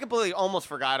 I completely almost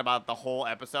forgot about the whole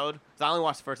episode. Because I only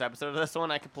watched the first episode of this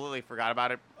one. I completely forgot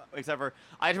about it. Except for,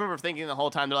 I just remember thinking the whole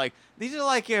time, they're like, these are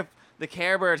like if the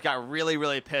Care Bears got really,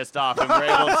 really pissed off and were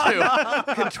able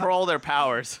to control their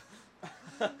powers.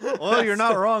 Well, you're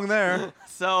not wrong there.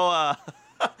 So,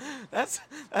 that's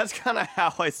kind of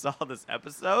how I saw this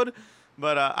episode.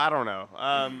 But I don't know.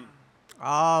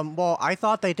 Well, I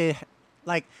thought they did.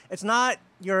 like it's not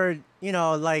your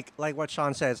like what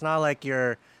Sean said. It's not like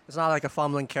a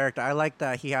fumbling character. I like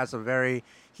that he has a very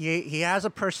he has a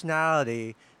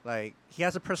personality. Like he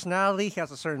has a personality. He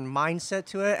has a certain mindset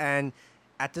to it, and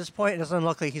at this point, it doesn't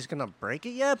look like he's gonna break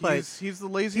it yet. But he's the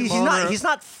lazy loner. He's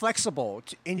not flexible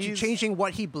into changing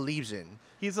what he believes in.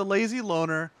 He's a lazy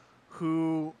loner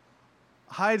who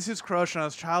hides his crush on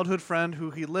his childhood friend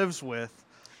who he lives with,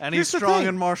 and Here's he's the strong thing.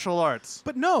 in martial arts.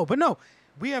 But no.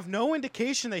 We have no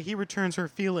indication that he returns her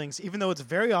feelings, even though it's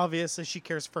very obvious that she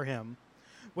cares for him.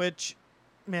 Which,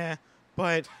 meh.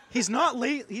 But he's not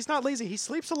He's not lazy. He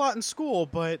sleeps a lot in school,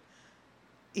 but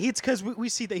it's because we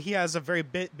see that he has a very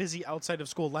busy outside of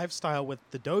school lifestyle with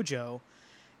the dojo,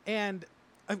 and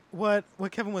what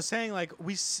Kevin was saying, like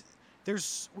we see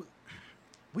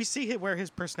where his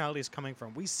personality is coming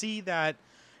from. We see that,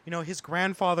 his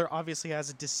grandfather obviously has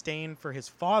a disdain for his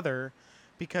father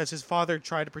because his father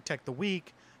tried to protect the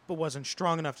weak but wasn't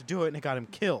strong enough to do it, and it got him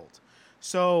killed.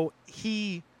 So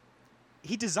he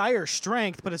desires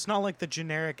strength, but it's not like the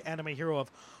generic anime hero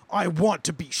of I want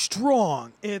to be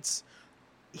strong.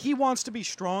 He wants to be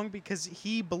strong because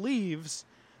he believes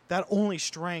that only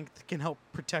strength can help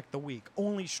protect the weak.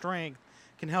 Only strength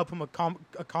can help him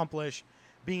accomplish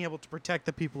being able to protect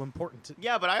the people important to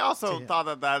Yeah, but I also thought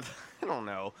that I don't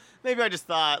know. Maybe I just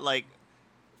thought like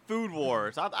Food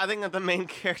Wars. I think that the main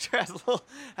character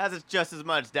has just as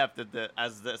much depth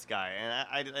as this guy,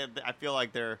 and I feel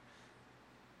like they're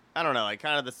I don't know, like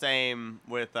kind of the same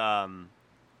with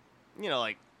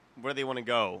like where they want to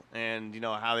go and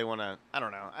how they want to. I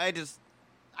don't know.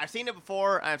 I've seen it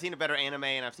before. I've seen a better anime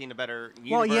and I've seen a better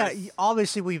universe. Well, yeah,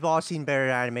 obviously we've all seen better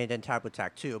anime than Tab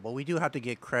Attack 2, but we do have to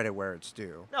give credit where it's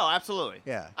due. No, absolutely.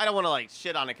 Yeah. I don't want to like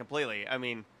shit on it completely. I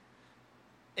mean,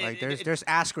 there's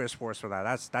Asterisk Force for that.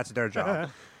 That's their job.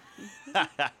 Well,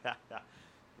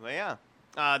 yeah.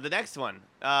 The next one.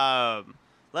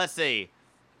 Let's see.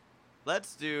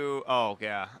 Let's do. Oh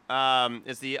yeah.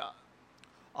 It's the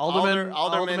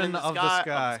Alderman of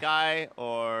the Sky,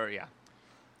 or yeah.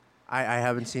 I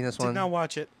haven't seen this one. Did not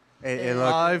watch it. It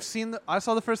looked, I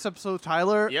saw the first episode.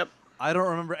 Tyler. Yep. I don't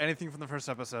remember anything from the first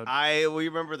episode. We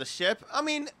remember the ship. I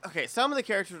mean, okay, some of the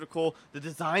characters were cool. The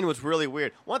design was really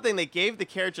weird. One thing, they gave the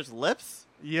characters lips.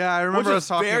 Yeah, I remember which us was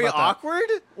talking very about that. awkward.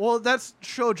 Well, that's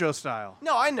shoujo style.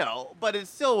 No, I know, but it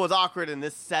still was awkward in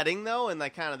this setting, though, and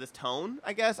like kind of this tone.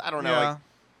 I guess I don't know.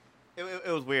 Yeah. Like,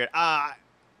 it was weird.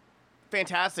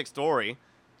 Fantastic story,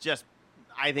 just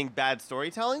I think bad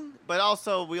storytelling. But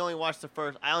also, I only watched the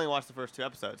first 2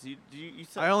 episodes. You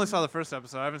said, I only saw the first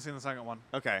episode. I haven't seen the second one.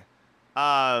 Okay.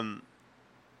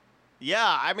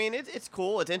 Yeah, I mean it's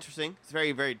cool. It's interesting. It's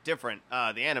very, very different.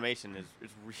 The animation is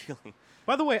really.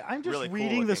 By the way, I'm just really cool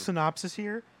reading the looking. synopsis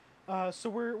here. So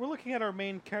we're looking at our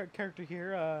main character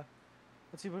here.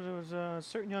 Let's see, what it was. A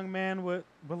certain young man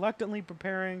reluctantly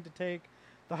preparing to take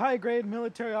the high-grade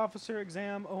military officer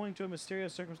exam owing to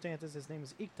mysterious circumstances. His name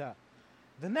is Ikta.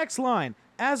 The next line: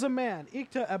 as a man,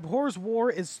 Ikta abhors war,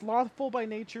 is slothful by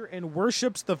nature, and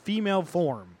worships the female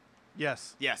form.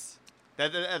 Yes. Yes,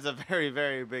 that's a very,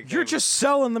 very big. You're thing. just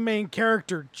selling the main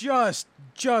character just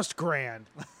grand.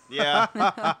 Yeah.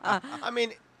 I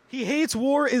mean, He hates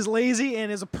war, is lazy,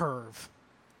 and is a perv.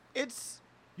 it's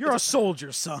You're a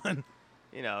soldier, son.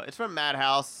 it's from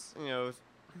Madhouse. It's one of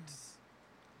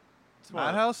the-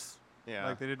 Madhouse? Yeah.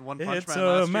 Like they did One Punch It's Man a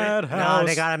last year? madhouse. no,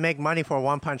 they gotta make money for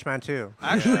One Punch Man too.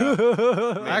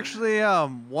 Actually,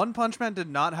 One Punch Man did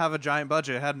not have a giant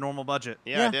budget. It had a normal budget.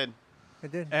 Yeah, I did.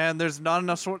 It did. And there's not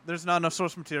enough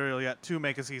source material yet to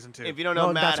make a season 2. If you don't know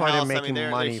Well, Madhouse, that's why they're I mean, making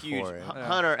they're money huge. for it. Yeah.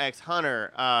 Hunter x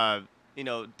Hunter,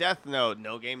 Death Note,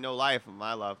 No Game, No Life,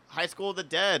 my love. High School of the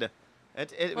Dead.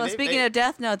 Well, speaking of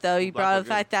Death Note, though, you Black brought up the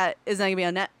Lagoon. fact that isn't going to be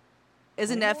on net.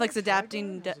 Isn't Oh, Netflix Trigun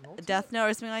adapting is an ultimate? Death Note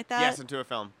or something like that? Yes, into a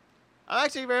film. I'm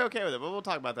actually very okay with it, but we'll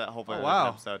talk about that hopefully in wow.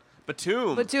 an episode.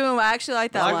 Batum. But Doom, I actually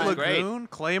like that Black one. Great. Lagoon,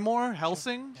 Claymore,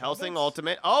 Helsing. Helsing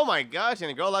Ultimate. Oh my gosh, and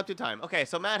a girl up to time. Okay,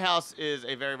 so Madhouse is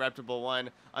a very reputable one.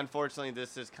 Unfortunately,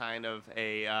 this is kind of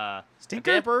a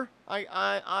Stinker? damper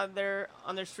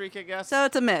on their streak, I guess. So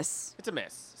it's a miss. It's a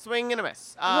miss. Swing and a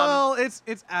miss. Well, it's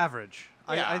average.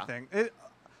 yeah. I think.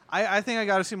 I think I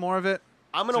got to see more of it.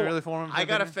 I'm to gonna. really form an I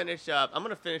gotta opinion. finish up. I'm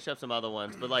gonna finish up some other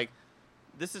ones, but like,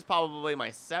 this is probably my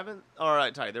 7th.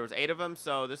 Or sorry, there was 8 of them,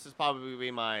 so this is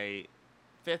probably my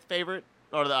 5th favorite,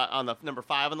 or on the number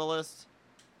 5 on the list.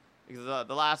 Because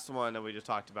the last one that we just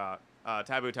talked about,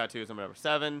 Taboo Tattoo, is number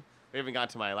 7. We haven't got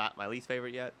to my least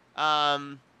favorite yet. But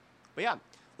yeah,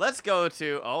 let's go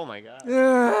to. Oh my god.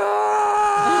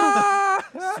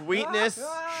 Sweetness,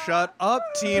 Shut up,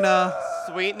 Tina.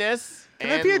 sweetness. Can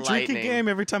that and be a drinking lightning. game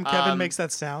every time Kevin Um, makes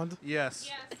that sound? Yes.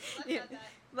 Yes, let's have that.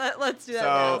 Let's do that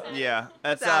So now. yeah,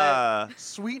 that's What's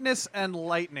Sweetness and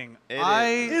Lightning. It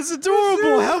It's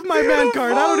adorable. Have my man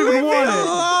card. I don't even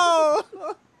want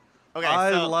it. okay.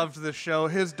 I so loved this show.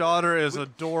 His daughter is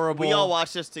adorable. we all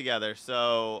watched this together.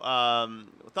 So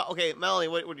okay, Melanie,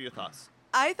 what are your thoughts?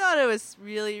 I thought it was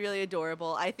really, really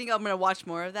adorable. I think I'm gonna watch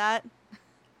more of that.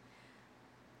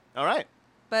 All right.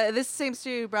 But this seems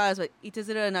to brought us what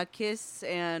Itazura no Kiss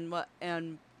and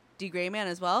D Gray Man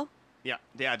as well. Yeah,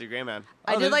 D. Gray Man.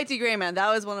 I did like D Gray Man. That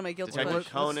was one of my guilty Detective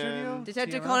pleasures. Conan.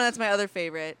 Detective TMS? Conan. That's my other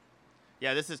favorite.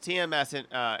 Yeah, this is TMS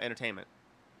Entertainment.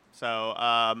 So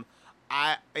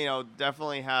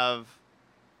definitely have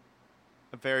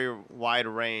a very wide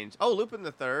range. Oh, Lupin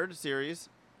the Third series,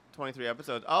 23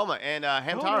 episodes. Oh my, and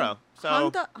Hamtaro.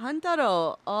 So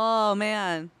Hantaro. Oh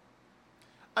man.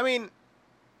 I mean,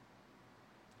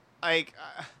 like,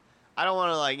 I don't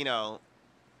want to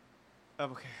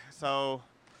Okay, so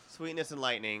Sweetness and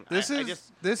Lightning.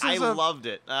 I loved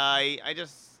it. I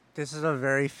just. This is a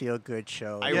very feel-good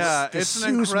show. Yeah, This it's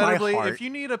an soothes my incredibly. heart. If you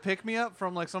need a pick-me-up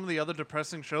from like some of the other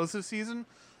depressing shows this season,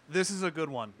 this is a good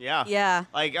one. Yeah. Yeah.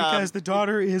 Like Because the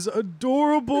daughter is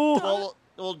adorable.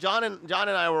 Well, John and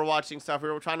I were watching stuff. We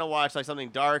were trying to watch like something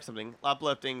dark, something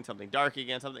uplifting, something dark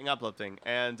again, something uplifting,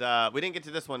 and we didn't get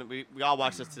to this one. We all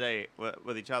watched this today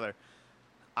with each other.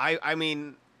 I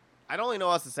mean, I don't really know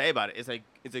what else to say about it.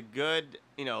 It's a good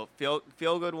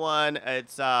feel good one.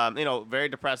 It's very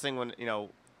depressing when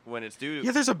it's due.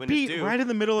 Yeah, there's a when it's beat due. right in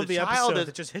the middle of the child episode is-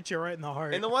 that just hits you right in the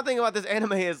heart. And the one thing about this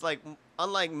anime is like,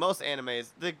 unlike most animes,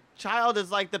 the child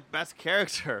is like the best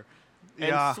character. And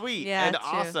Yeah. sweet Yeah, and it's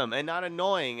true. awesome and not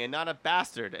annoying and not a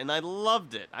bastard, and I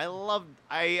loved it. I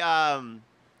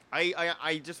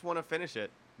just want to finish it.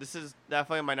 This is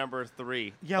definitely my number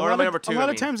 3. Yeah, or my number 2. a lot I of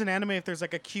mean. times in anime, if there's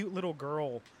like a cute little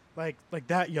girl, like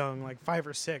that young, like 5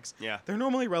 or 6, Yeah. they're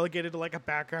normally relegated to like a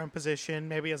background position,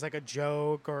 maybe as like a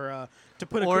joke or to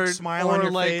put a Or- quick smile on or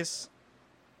your like- face.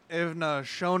 In a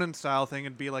shonen style thing,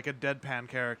 it'd be like a deadpan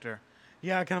character.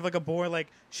 Yeah, kind of like a boy. Like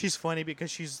she's funny because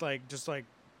she's like just like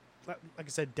I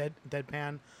said,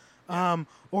 deadpan.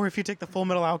 Or if you take the Full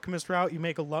Metal Alchemist route, you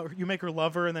make her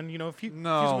lover, and then fuse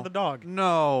No. with a dog.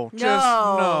 No. Just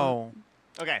No. no.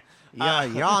 Okay. Yeah,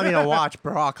 y'all need to watch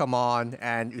Barakamon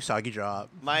and Usagi Drop.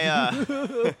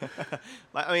 I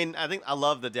mean, I think I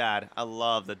love the dad. I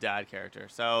love the dad character.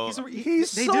 So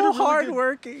He's they so did a really good-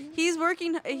 hardworking. He's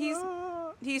working.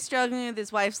 He's struggling with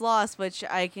his wife's loss, which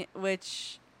I kind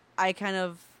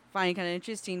of find kind of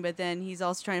interesting. But then he's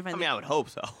also trying to find. I would hope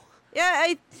so.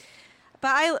 Yeah,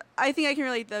 I think I can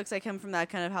relate though because I come from that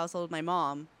kind of household with my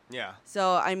mom. Yeah.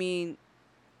 So I mean,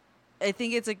 I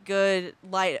think it's a good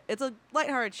it's a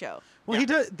lighthearted show. Well, Yeah. he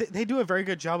does. They do a very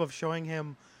good job of showing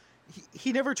him.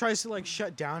 He never tries to like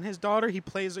shut down his daughter. He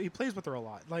plays with her a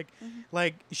lot.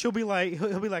 Like she'll be like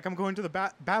he'll be like, I'm going to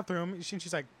the bathroom. And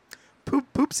she's like,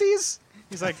 poopsies.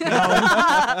 He's like,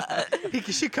 no.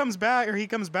 She comes back or he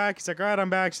comes back. He's like, all right, I'm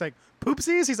back. She's like,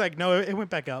 poopsies. He's like, no, it went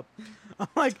back up. I'm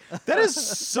like, that is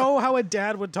so how a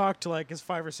dad would talk to like his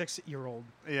 5 or 6 year old.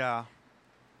 Yeah.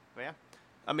 But yeah.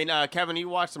 I mean, Kevin, you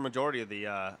watched the majority of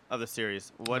the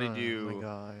series. What did you? Oh my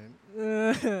god.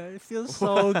 It feels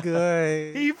so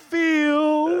good. He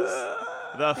feels.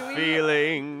 The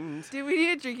feelings. Do we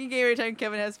need a drinking game every time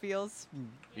Kevin has feels?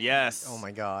 Yes. Oh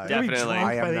my god. Definitely. He'll be drunk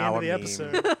I am by the now end of the a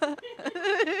meme.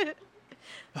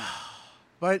 episode.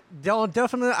 But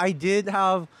definitely, I did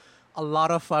have a lot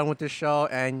of fun with the show,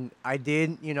 and I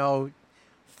did,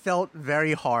 felt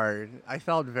very hard. I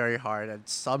felt very hard at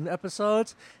some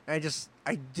episodes, and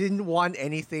I didn't want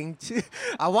anything to.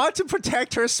 I wanted to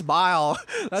protect her smile.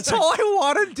 That's all I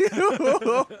want to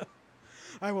do.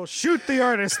 I will shoot the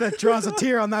artist that draws a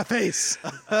tear on that face.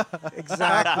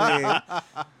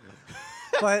 Exactly.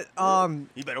 But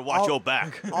You better watch your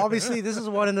back. obviously, this is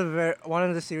one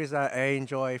of the series that I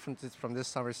enjoy from this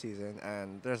summer season,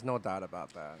 and there's no doubt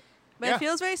about that. But Yeah. it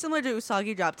feels very similar to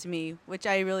Usagi Drop to me, which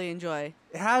I really enjoy.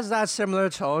 It has that similar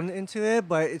tone into it,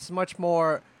 but it's much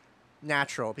more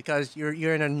natural because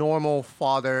you're in a normal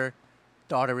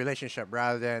father-daughter relationship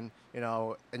rather than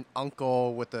an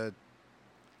uncle with a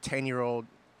 10-year-old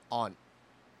aunt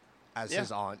as Yeah.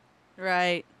 his aunt.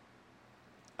 Right.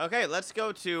 Okay, let's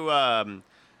go to.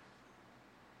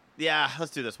 Let's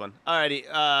do this one. Alrighty,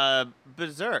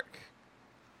 Berserk.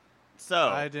 So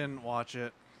I didn't watch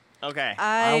it. okay.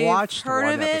 I watched heard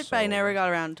one of it, but I episode. never got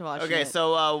around to watching Okay, it.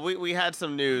 so we had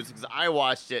some news because I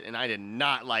watched it and I did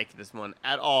not like this one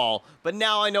at all. But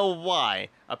now I know why.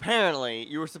 Apparently,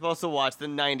 you were supposed to watch the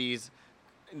 90s,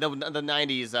 the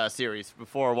 90s series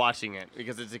before watching it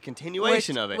because it's a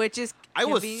continuation of it. Which is I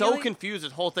was so conveniently- confused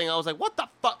this whole thing. I was like, what the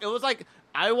fuck? It was like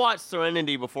I watched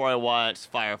Serenity before I watched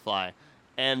Firefly,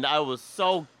 and I was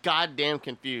so goddamn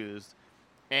confused.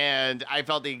 And I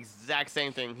felt the exact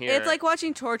same thing here. It's like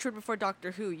watching Torchwood before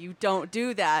Doctor Who. You don't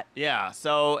do that. Yeah,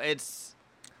 so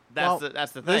that's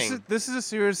the thing. This is a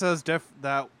series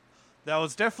that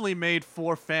was definitely made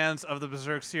for fans of the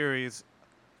Berserk series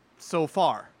so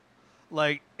far.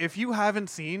 Like, if you haven't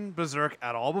seen Berserk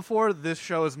at all before, this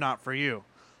show is not for you.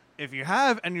 If you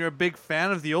have and you're a big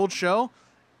fan of the old show,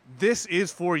 this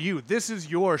is for you. This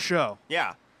is your show.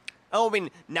 Yeah. Oh, I mean,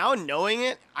 now knowing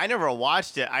it, I never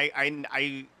watched it.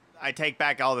 I take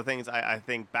back all the things I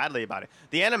think badly about it.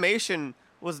 The animation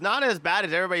was not as bad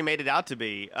as everybody made it out to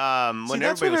be. When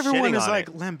that's what everybody was everyone shitting is on like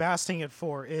it. lambasting it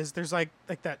for. Is there's like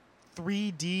that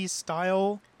 3D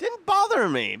style. Didn't bother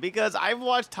me because I've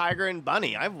watched Tiger and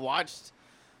Bunny. I've watched,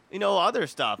 other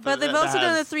stuff. But they've that also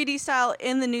done the has- 3D style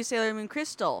in the new Sailor Moon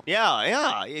Crystal.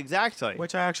 Yeah, exactly.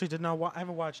 Which I actually did not. I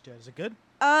haven't watched yet. Is it good?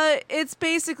 It's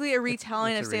basically a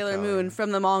retelling It's of a Sailor retelling. Moon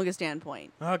from the manga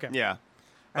standpoint. Okay. Yeah.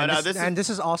 And, But this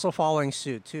is also following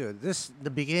suit too. The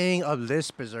beginning of this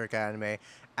Berserk anime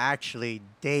actually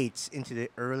dates into the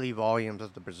early volumes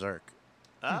of the Berserk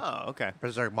okay.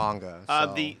 manga.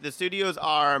 So. The studios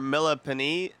are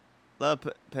Pensi?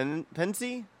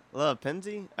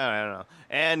 I don't know.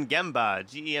 And Gemba,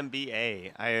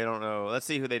 Gemba. I don't know. Let's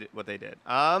see what they did.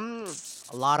 a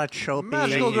lot of tropey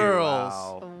Magical Girls.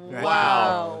 Wow.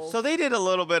 Wow. So they did a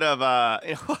little bit of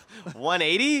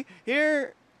 180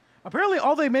 here. Apparently,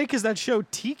 all they make is that show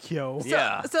Tikyo.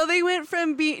 Yeah. So they went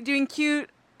from doing cute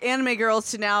anime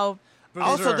girls to now.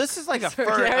 Also, Berserk. this is like a Berserk,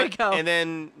 first. there we go. And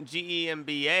then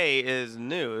Gemba is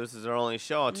new. This is their only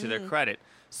show to their credit.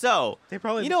 So They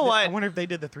probably. you know I what? wonder if they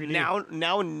did the 3D.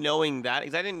 Now knowing that,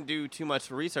 because I didn't do too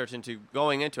much research into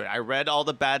going into it. I read all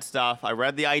the bad stuff. I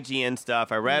read the IGN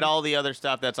stuff. I read all the other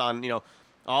stuff that's on.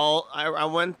 I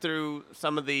went through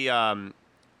some of the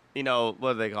what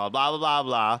are they called? Blah blah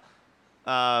blah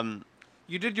blah.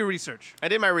 You did your research. I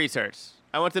did my research.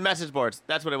 I went to the message boards.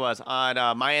 That's what it was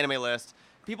on my anime list.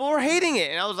 People were hating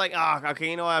it, and I was like, "Oh, okay,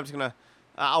 you know what? I'm just gonna.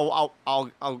 I'll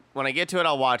when I get to it,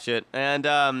 I'll watch it." And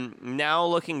now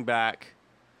looking back,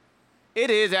 it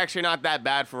is actually not that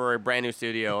bad for a brand new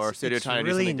studio or a studio it's trying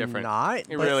to do really something different. not, It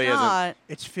but really It's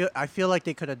isn't. not. I feel like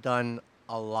they could have done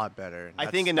a lot better. I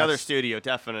think another studio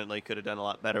definitely could have done a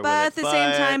lot better But with it. at the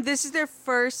same time, this is their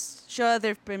first show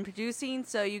they've been producing,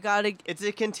 so you gotta it's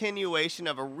a continuation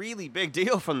of a really big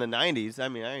deal from the '90s. I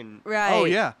mean, right. Oh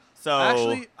yeah. So-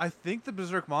 actually, I think the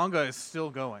Berserk manga is still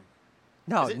going.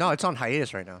 No, Is it? no, it's on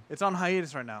hiatus right now. It's on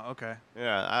hiatus right now. Okay.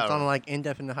 yeah, I It's don't on know. like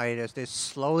indefinite hiatus. They're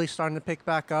slowly starting to pick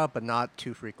back up, but not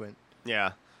too frequent.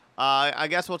 Yeah. I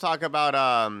guess we'll talk about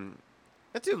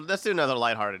let's do another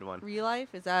lighthearted one. Real life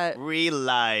is that? Real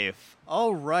life.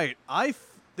 All right.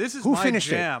 This is Who my finished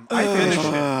it? jam. I finished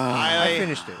it. I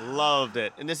finished it. Loved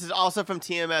it. And this is also from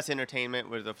TMS Entertainment,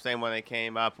 was the same one they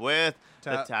came up with,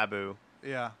 the Taboo.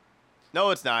 Yeah.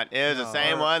 No, it's not. It was the No.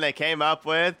 same one they came up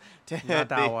with. Not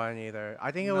that one either.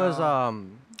 I think it was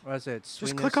what was it? Just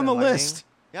Sweetness click on the and Lightning? list.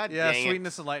 God Yeah. dang it.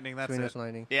 Sweetness and Lightning. That's Sweetness it. and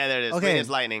Lightning. Yeah, there it is. Okay. Sweetness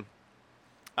Lightning.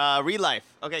 Real life.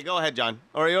 Okay, go ahead, John.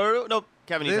 Or nope,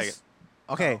 Kevin, you take it.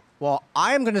 Okay, well,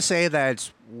 I am going to say that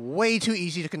it's way too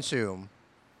easy to consume.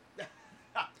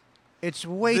 It's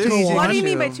way too This- easy to What do you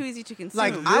consume. mean by too easy to consume?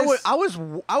 Like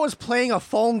I was playing a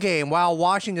phone game while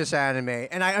watching this anime,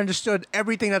 and I understood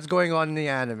everything that's going on in the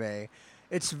anime.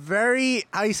 It's very,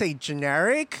 how do you say,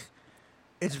 generic.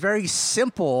 It's very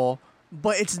simple,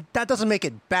 but that doesn't make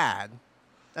it bad.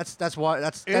 That's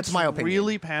It's my opinion.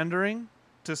 really pandering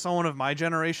to someone of my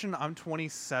generation. I'm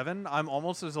 27. I'm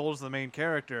almost as old as the main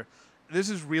character. This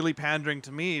is really pandering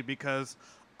to me because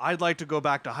I'd like to go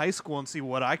back to high school and see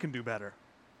what I can do better.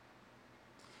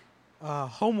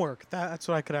 Homework. That's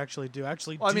what I could actually do.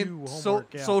 Actually Well, I do mean,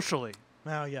 homework. Yeah. socially.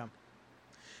 Oh, yeah.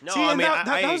 No, See, I and mean,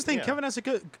 that was the thing. yeah. Kevin has a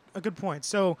good point.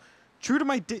 So, true to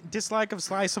my dislike of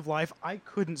Slice of Life, I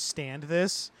couldn't stand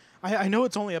this. I know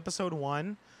it's only episode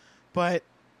 1, but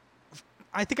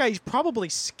I think I probably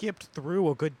skipped through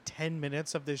a good 10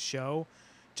 minutes of this show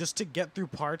just to get through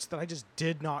parts that I just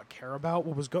did not care about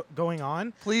what was going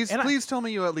on. Please, And please tell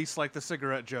me you at least like the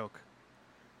cigarette joke.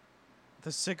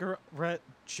 The cigarette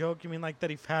joke, you mean like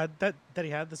that he had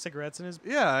the cigarettes in his?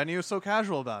 Yeah, and he was so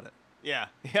casual about it. Yeah.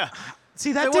 See,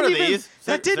 Hey, that what are didn't even these?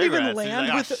 that didn't even Cigarettes. He's land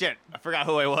like, with oh, shit. I forgot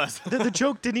who I was. the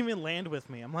joke didn't even land with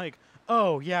me. I'm like,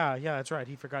 oh yeah, that's right.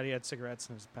 He forgot he had cigarettes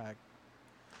in his pack.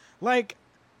 Like,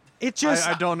 it just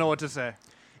I don't know what to say.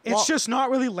 it's just not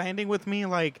really landing with me.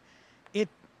 Like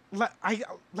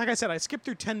like I said, I skipped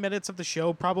through 10 minutes of the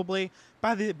show. Probably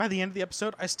by the end of the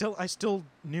episode, I still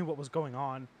knew what was going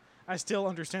on. I still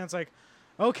understand. It's like,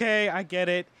 okay, I get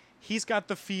it. He's got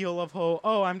the feel of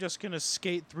I'm just gonna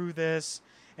skate through this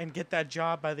and get that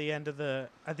job by the end of the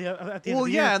at the end of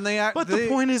the year. and the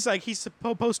point is like he's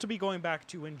supposed to be going back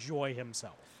to enjoy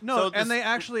himself. No, So and they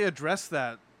actually address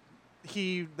that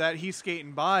he's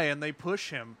skating by, and they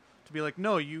push him to be like,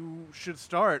 no, you should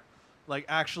start like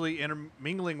actually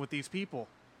intermingling with these people.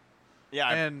 Yeah,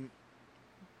 And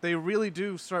they really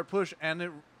do start push,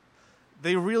 and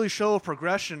they really show a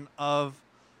progression of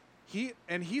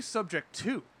he's subject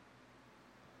 2.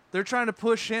 They're trying to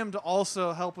push him to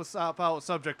also help us out with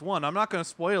subject 1. I'm not going to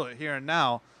spoil it here and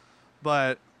now,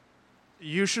 but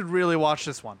you should really watch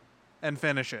this one and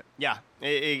finish it. yeah.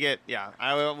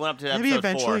 I went up to Maybe episode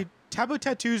eventually 4. Taboo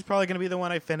Tattoo is probably going to be the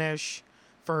one I finish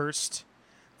first.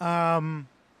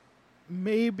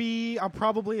 Maybe I'll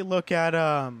probably look at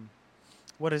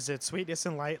what is it? Sweetness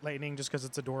and Lightning, just because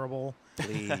it's adorable.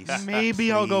 Please.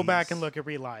 Maybe I'll go back Please. and look at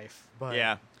Real Life. But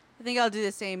Yeah. I think I'll do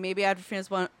the same. Maybe after finish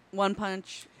One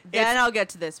Punch, then I'll get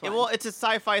to this one. Well, it's a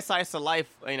sci-fi slice of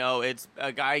life. You know, it's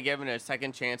a guy given a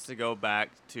second chance to go back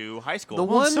to high school. The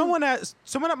Well, one-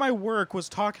 someone at my work was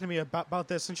talking to me about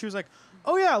this, and she was like,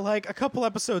 "Oh yeah, like a couple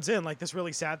episodes in, like this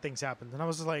really sad thing's happened." And I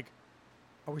was just like,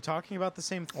 "Are we talking about the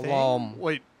same thing?"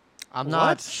 Wait, I'm What?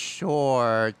 not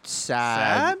sure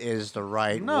sad, Sad? is the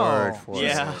right No. word for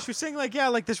Yeah. it. She was saying like, "Yeah,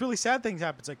 like this really sad thing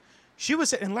happens." Like she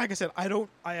was, and like I said,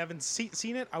 I haven't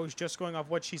seen it. I was just going off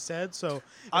what she said. So if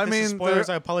I this is mean, spoilers.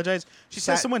 there- I apologize. She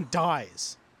Sad- says someone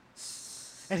dies,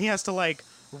 and he has to like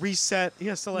reset. He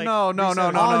has to like No, reset no, his- no,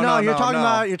 Oh no, you're talking no.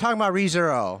 about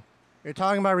ReZero. You're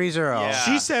talking about ReZero. Yeah.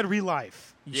 She said Real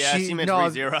Life. Yeah, she meant no,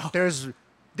 ReZero. There's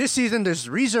this season. There's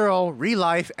ReZero,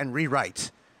 Relife, and Rewrite.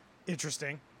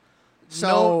 Interesting.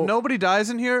 So nobody dies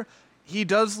in here. He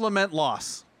does lament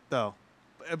loss, though.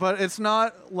 But it's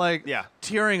not like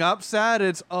tearing up sad.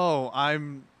 It's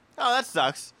I'm Oh, that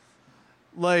sucks.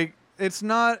 like it's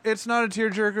not a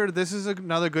tearjerker. This is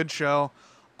another good show.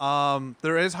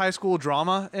 There is high school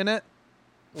drama in it,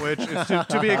 which is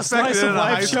to be expected Slice in of a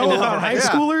high life school. show about high Yeah.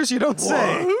 schoolers. You don't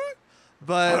say.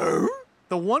 But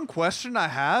the one question I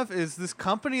have is this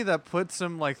company that puts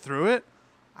them like through it.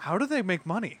 How do they make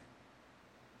money?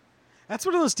 That's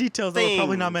one of those details that we're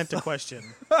probably not meant Things. to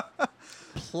question.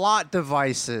 plot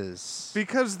devices.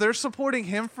 Because they're supporting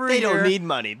him for a They year. don't need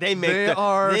money. They make They make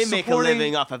a supporting-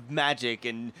 living off of magic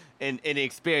and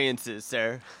experiences,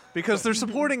 sir. Because they're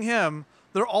supporting him.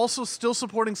 They're also still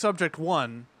supporting Subject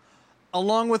 1,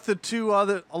 along with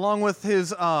his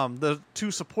the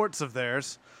 2 supports of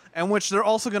theirs, and which they're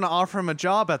also going to offer him a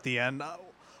job at the end.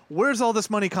 Where's all this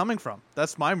money coming from?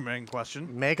 That's my main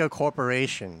question. Mega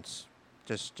corporations.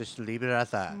 Just leave it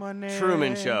at that. Money.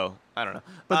 Truman Show. I don't know.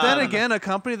 But then again, a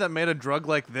company that made a drug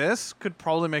like this could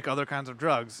probably make other kinds of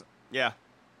drugs. Yeah,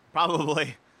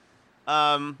 probably.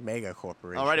 Mega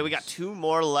corporations. Alrighty, we got 2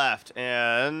 more left,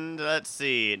 and let's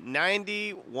see,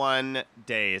 91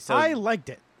 days. So I liked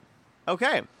it.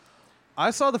 okay,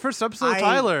 I saw the first episode of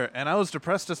Tyler, and I was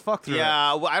depressed as fuck through it.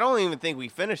 yeah. Well, I don't even think we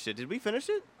finished it. Did we finish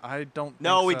it? I don't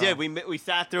No, think we so. did. We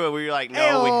sat through it. We were like,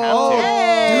 no, we have Ayo. to.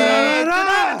 Hey!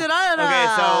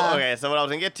 Da-da-da-da-da. Okay, so what I was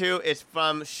gonna get to is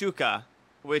from Shuka,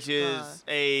 which is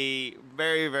a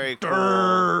very, very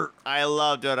cool. I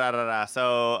love da-da-da-da.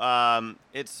 So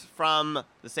it's from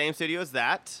the same studio as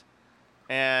that,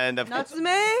 and of course, Natsume?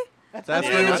 That's Yeah,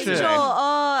 pretty much Natsume. it.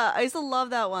 Oh, I used to love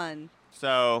that one.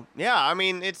 so yeah. I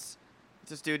mean, it's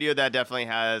a studio that definitely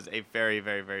has a very,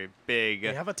 very, very big.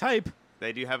 They have a type.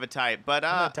 They do have a type, but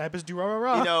that type is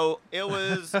do-ra-ra-ra. you know, it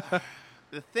was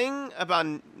the thing about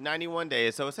 91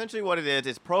 days. So essentially, what it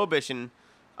is Prohibition,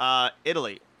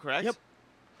 Italy, correct? Yep.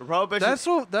 Prohibition.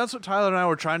 That's what Tyler and I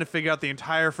were trying to figure out the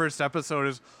entire first episode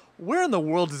is where in the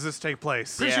world does this take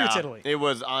place? Pretty sure it's Italy. It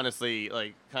was honestly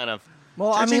like kind of.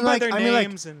 Well, Judging by their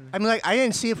names and- I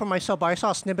didn't see it for myself, but I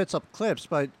saw snippets of clips.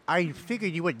 But I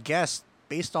figured you would guess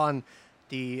based on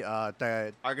the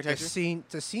Architecture?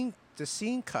 the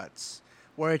scene cuts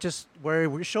where it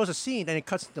shows a scene and it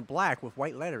cuts into black with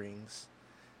white letterings.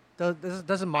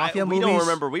 Doesn't mafia we movies? don't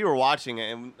remember. We were watching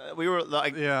it, and we were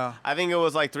like, Yeah. I think it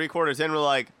was like 3/4 in. We're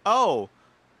like, oh,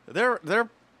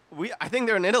 I think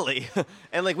they're in Italy,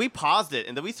 and like we paused it,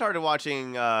 and then we started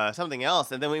watching something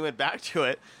else, and then we went back to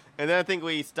it, and then I think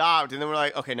we stopped, and then we're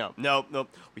like, okay, no,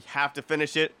 we have to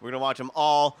finish it. We're gonna watch them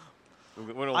all.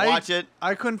 We're gonna watch it.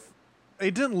 I couldn't.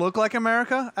 It didn't look like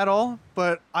America at all,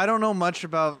 but I don't know much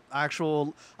about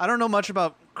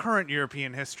current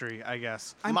European history, I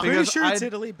guess. I'm Because pretty sure it's I'd-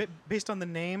 Italy, but based on the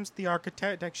names, the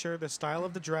architecture, the style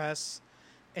of the dress,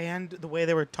 and the way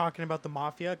they were talking about the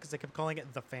mafia, because they kept calling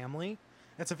it the family.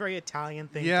 That's a very Italian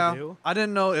thing Yeah, to do. I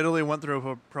didn't know Italy went through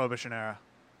a prohibition era.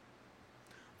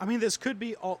 I mean, this could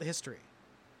be alt history.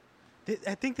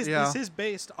 I think this is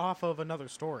based off of another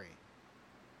story.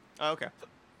 Oh, okay.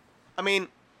 I mean,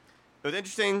 it was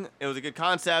interesting. It was a good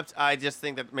concept. I just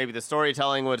think that maybe the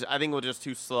storytelling was just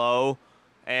too slow,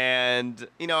 and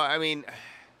I mean,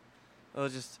 it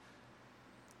was just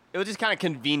kind of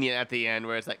convenient at the end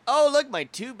where it's like, oh look, my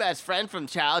two best friends from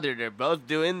childhood are both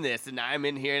doing this, and I'm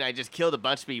in here and I just killed a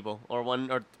bunch of people or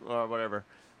whatever.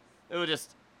 It was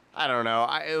just, I don't know.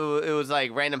 It was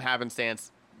like random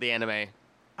happenstance. The anime.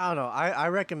 I don't know. I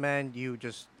recommend you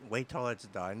just wait till it's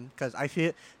done because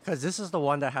this is the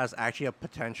one that has actually a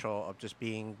potential of just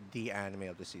being the anime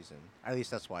of the season. At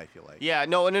least that's why I feel like. Yeah,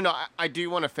 no. I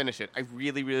do want to finish it. I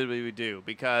really, really, really do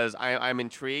because I'm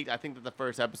intrigued. I think that the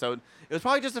first episode, it was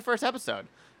probably just the first episode,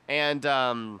 and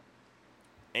and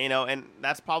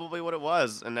that's probably what it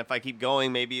was. And if I keep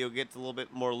going, maybe it'll get a little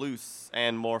bit more loose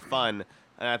and more fun.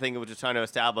 And I think it was just trying to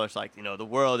establish, like, the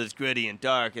world is gritty and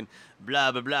dark and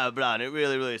blah, blah, blah, blah. And it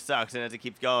really, really sucks. And as it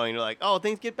keeps going, you're like, oh,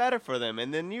 things get better for them.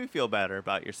 And then you feel better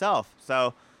about yourself.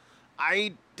 So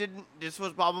this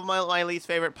was probably my least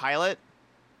favorite pilot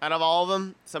out of all of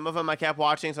them. Some of them I kept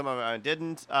watching. Some of them I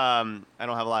didn't. I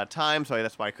don't have a lot of time, so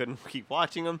that's why I couldn't keep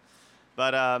watching them.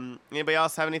 But anybody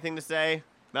else have anything to say?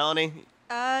 Melanie?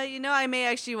 I may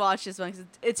actually watch this one because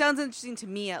it sounds interesting to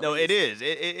me at least. No, it is.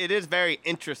 It is very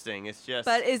interesting. It's just.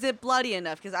 But is it bloody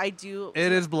enough? Because I do.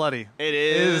 It is bloody. It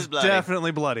is bloody.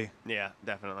 Definitely bloody. Yeah,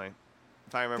 definitely.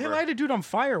 If I remember. They light a dude on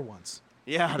fire once.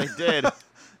 Yeah, they did.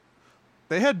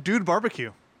 They had dude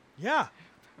barbecue. Yeah.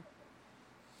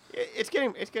 It's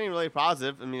getting really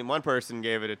positive. I mean, one person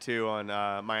gave it a 2 on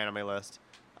my anime list.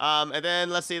 And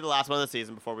then let's see the last one of the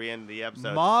season before we end the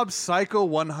episode. Mob Psycho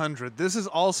 100. This is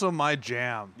also my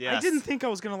jam. Yes. I didn't think I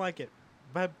was gonna like it,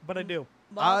 but I do.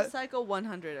 Mob Psycho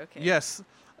 100. Okay. Yes.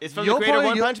 It's from the creator of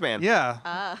One Punch Man.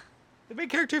 Yeah. The main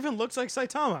character even looks like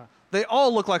Saitama. They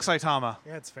all look like Saitama.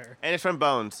 Yeah, it's fair. And it's from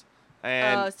Bones.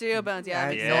 And Studio Bones. Yeah.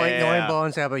 And Yeah. knowing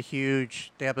Bones, they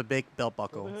have a big belt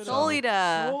buckle. Soul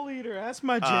Eater. Soul Eater. That's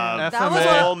my jam. That was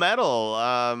FMA. Full Metal.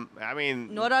 I mean.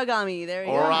 Noragami. There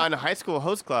you go. Or on High School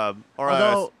Host Club. Or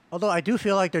Although I do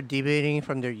feel like they're deviating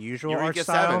from their usual art Eureka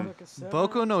style. 7.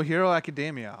 Boku no Hero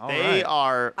Academia. All They right.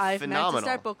 are I've phenomenal. meant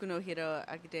to start Boku no Hero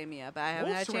Academia, but I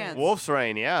haven't had a Wolf's Rain. chance. Wolf's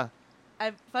Rain, yeah.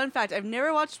 Fun fact: I've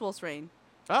never watched Wolf's Rain.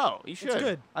 Oh, you should. It's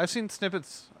good. I've seen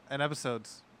snippets and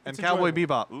episodes. And It's Cowboy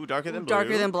enjoyable. Bebop. Ooh, Darker Than Blue.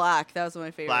 Darker Than Black. That was one of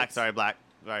my favorites. Black. Sorry, Black.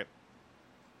 Right.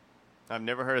 I've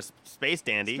never heard of Space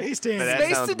Dandy. Space Dandy. but that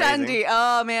Space sounds to amazing. Dandy.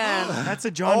 Oh man. That's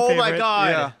a John Oh favorite. my god.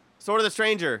 Yeah. Sword of the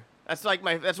Stranger. That's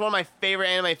one of my favorite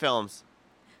anime films.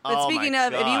 But Oh speaking my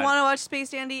of, if you God. want to watch Space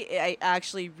Dandy, I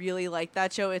actually really like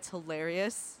that show. It's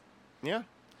hilarious. Yeah.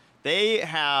 They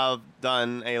have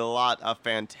done a lot of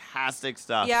fantastic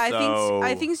stuff. Yeah, so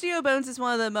I think Studio Bones is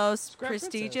one of the most Scrap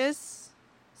prestigious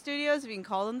studios, if you can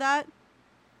call them that.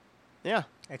 Yeah.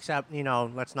 Except,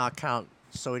 let's not count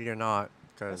Soul Eater not.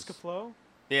 Because Escaflow.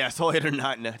 Yeah, Soul Eater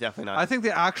not, no, definitely not. I think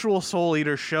the actual Soul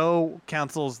Eater show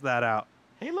cancels that out.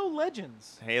 Halo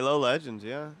Legends. Halo Legends,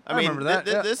 yeah. I remember that,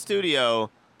 yeah. This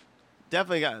studio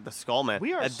definitely got the Skullman.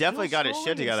 We are definitely got its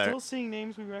shit together. Still seeing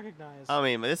names we recognize. I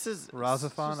mean, this is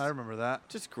Razafon, I remember that.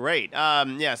 just great.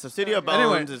 Yeah, so Studio Bones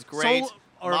Anyway, is great.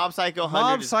 Mob Psycho 100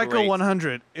 Mob is Psycho great.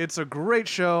 100. It's a great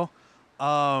show.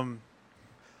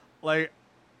 Like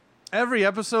every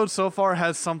episode so far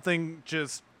has something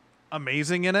just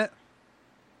amazing in it.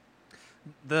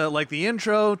 The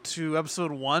intro to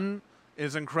episode 1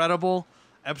 is incredible.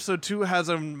 Episode 2 has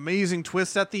an amazing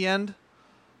twist at the end.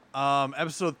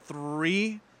 Episode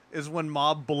 3 is when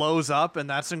Mob blows up, and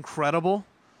that's incredible.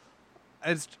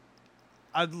 There's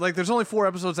only 4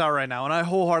 episodes out right now, and I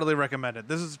wholeheartedly recommend it.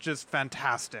 This is just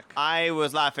fantastic. I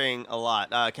was laughing a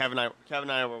lot. Kevin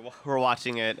and I were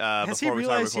watching it Has he before we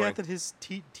started realized recording. yet that his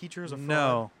teacher is a fraud?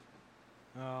 No.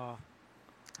 Oh.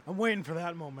 I'm waiting for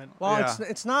that moment. Well, Yeah.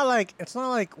 it's not like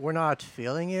we're not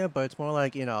feeling it, but it's more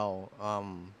like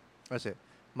what's it?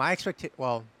 My expectation.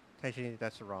 Well, actually,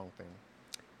 that's the wrong thing.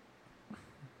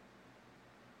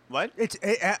 What?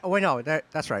 Wait, no,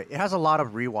 that's right. It has a lot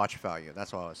of rewatch value.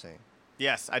 That's what I was saying.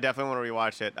 Yes, I definitely want to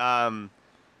rewatch it.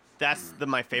 That's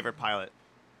my favorite pilot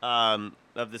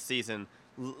of the season.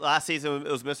 Last season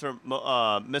it was Mr.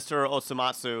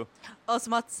 Osamatsu.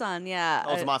 Osamatsu-san, yeah.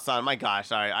 Osamatsu-san. My gosh,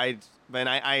 sorry.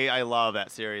 I love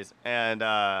that series, and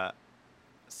and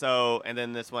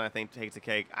then this one I think takes the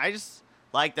cake. I just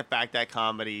like the fact that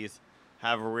comedies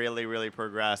have really, really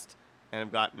progressed and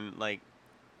have gotten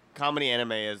comedy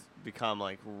anime has become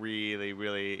really,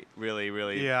 really, really,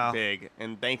 really Yeah. big.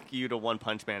 And thank you to One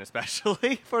Punch Man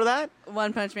especially for that.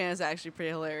 One Punch Man is actually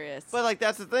pretty hilarious. But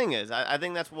that's the thing is, I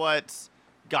think that's what's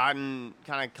gotten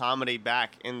kind of comedy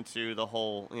back into the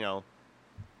whole,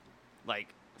 like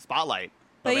spotlight.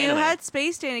 But of you anime. had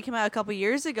Space Dandy come out a couple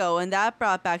years ago, and that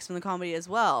brought back some of the comedy as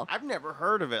well. I've never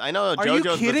heard of it. I know Are you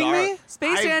JoJo's kidding Bizarre. me?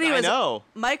 Space Dandy I was. know.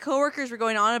 My coworkers were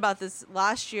going on about this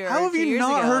last year. How or have 2 you years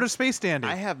not ago. heard of Space Dandy?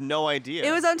 I have no idea.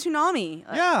 It was on Toonami.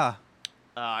 Yeah.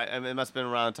 It must have been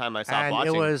around the time I stopped And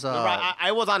it watching. was, Remember,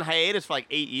 I was on hiatus for like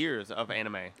 8 years of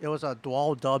anime. It was a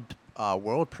dual dubbed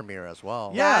world premiere as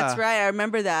well. Yeah. That's right. I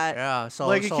remember that. Yeah. So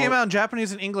Like, it so- came out in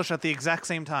Japanese and English at the exact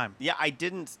same time. Yeah, I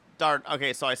didn't start.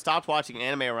 Okay, so I stopped watching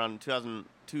anime around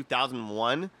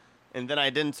 2001, and then I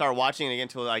didn't start watching it again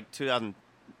until like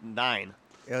 2009.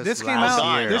 It was This came last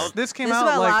out. year. This came This out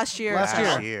was like last year. Last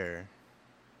Last year. year.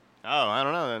 Oh, I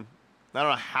don't know then. I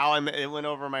don't know how it went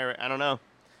over my. I don't know.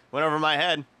 Went over my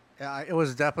head. Yeah, it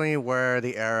was definitely where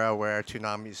the era where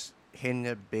Toonami's hitting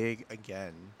it big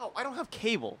again. Oh, I don't have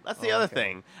cable. That's the Oh, other okay.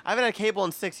 thing. I haven't had cable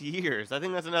in 6 years. I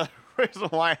think that's another reason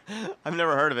why I've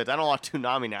never heard of it. I don't watch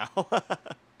Toonami now.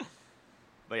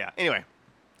 But yeah, anyway,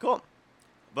 cool.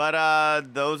 But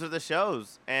those are the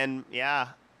shows, and yeah,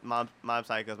 Mob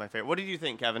Psycho is my favorite. What did you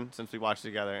think, Kevin? Since we watched it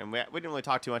together, and we didn't really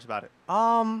talk too much about it.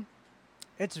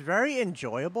 It's very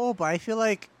enjoyable, but I feel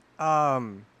like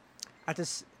I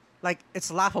just like it's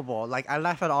laughable. Like I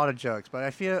laugh at all the jokes, but I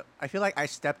feel like I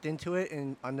stepped into it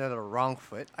under the wrong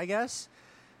foot, I guess.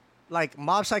 Like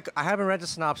Mob Psycho, I haven't read the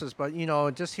synopsis, but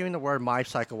just hearing the word Mob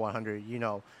Psycho 100,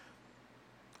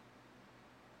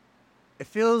 it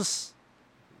feels.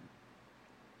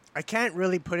 I can't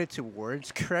really put it to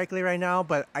words correctly right now,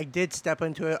 but I did step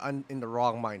into it in the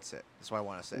wrong mindset. That's what I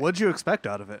want to say. What'd you expect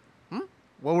out of it?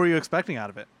 What were you expecting out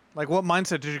of it? Like, what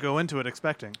mindset did you go into it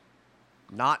expecting?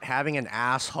 Not having an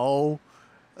asshole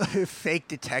fake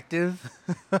detective.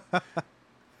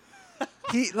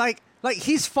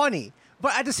 He's funny,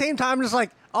 but at the same time, I'm just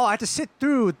like, oh, I have to sit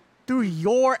through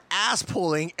your ass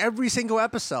pulling every single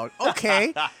episode.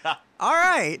 Okay, all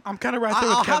right. I'm kind of right there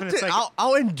with Kevin. It's like,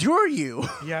 I'll endure you.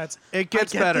 yeah, It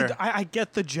gets I get better. I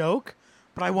get the joke,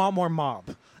 but I want more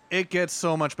mob. It gets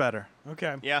so much better.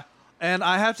 Okay. Yeah. And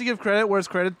I have to give credit where it's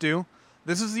credit due.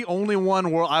 This is the only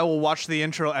one where I will watch the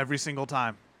intro every single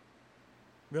time.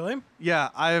 Really? Yeah,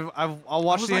 I'll I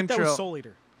watch was the like intro that with Soul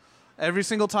Eater. every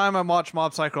single time I watch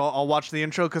Mob Psycho. I'll watch the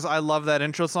intro because I love that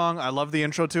intro song. I love the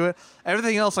intro to it.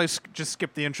 Everything else, I just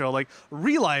skip the intro. Like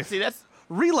Real Life. See, that's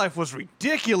Real Life was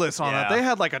ridiculous on that. Yeah. They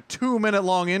had like a 2-minute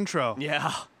long intro.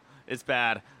 yeah, it's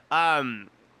bad. Yeah,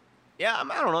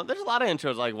 I don't know. There's a lot of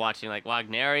intros like watching, like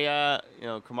Wagneria,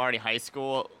 Cromartie High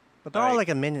School. But they're all like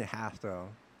a minute and a half, though.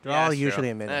 They're Yeah, all that's true. usually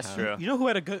a minute. That's and a half. true. You know who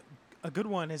had a good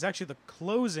one is actually the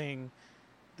closing,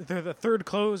 the third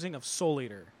closing of Soul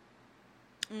Eater.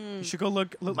 You should go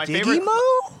look. My favorite.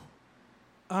 Digimo?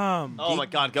 Oh my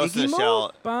God, Ghost in the Digimon?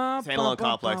 Shell. Bum, Standalone bum, bum,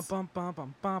 complex. bum, bum,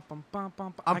 bum, bum, bum, bum,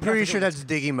 bum. I I'm gotta pretty go sure look- that's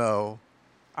Digimo.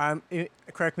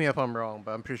 Correct me if I'm wrong,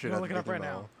 but I'm pretty sure Go that's look it up right Digimo.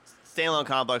 now. Standalone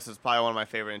Complex is probably one of my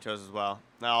favorite intros as well.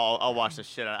 Now I'll watch this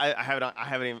shit. I have it. I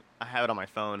have it on my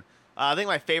phone. I think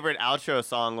my favorite outro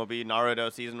song will be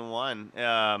Naruto season 1.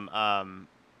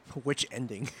 Which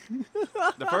ending?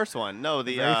 The first one. No,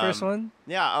 the Very first one?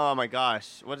 Yeah. Oh my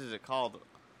gosh. What is it called?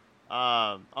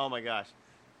 Oh my gosh.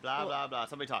 Blah blah blah.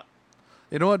 Somebody talk.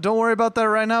 You know what? Don't worry about that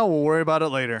right now. We'll worry about it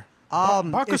later. If-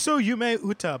 Bakuso Yume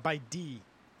Uta by D.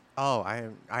 Oh,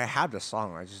 I have the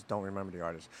song. I just don't remember the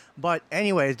artist. But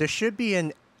anyways, there should be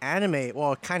an anime.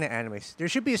 Well, kind of anime. There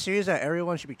should be a series that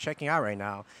everyone should be checking out right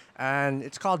now, and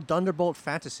it's called Thunderbolt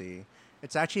Fantasy.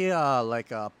 It's actually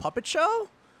like a puppet show.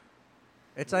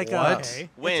 It's like What? Okay.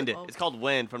 Wind. a- It's called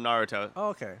Wind from Naruto. Oh,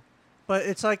 okay, but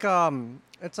it's like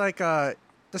the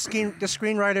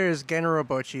screenwriter is Gen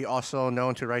Urobuchi, also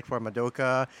known to write for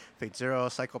Madoka, Fate Zero,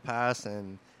 Psychopaths,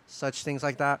 and such things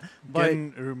like that. But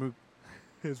Gen Uromu-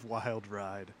 his wild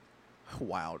ride.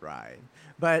 wild ride.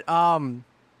 But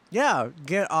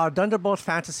Thunderbolt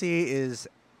Fantasy is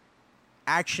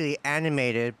actually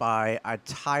animated by a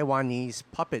Taiwanese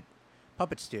puppet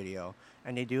studio,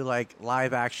 and they do like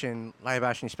live action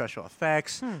special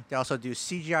effects. They also do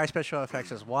CGI special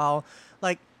effects as well.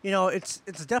 Like it's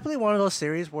definitely one of those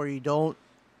series where you don't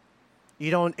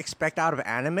expect out of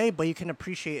anime, but you can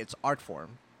appreciate its art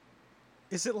form.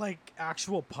 Is it like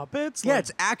actual puppets? Yeah, Like-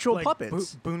 it's actual like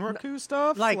puppets. Bunraku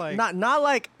stuff? Like not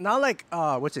like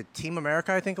what's it, Team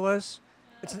America, I think it was.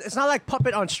 It's not like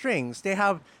puppet on strings.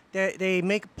 They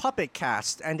make puppet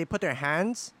casts and they put their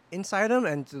hands inside them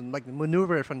and to, like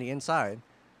maneuver it from the inside.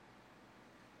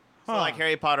 So like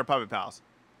Harry Potter Puppet Pals.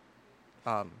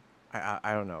 I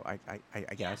don't know.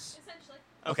 I guess.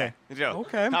 Okay. Joe.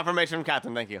 Okay. Confirmation from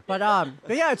Captain. Thank you. But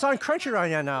yeah, it's on Crunchyroll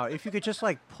right now. If you could just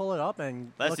like pull it up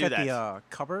and Let's look do at that. the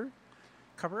cover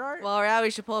cover art? Well, yeah, we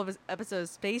should pull up an episode of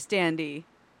Space Dandy.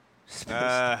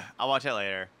 I'll watch it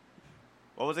later.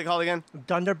 What was it called again?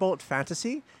 Thunderbolt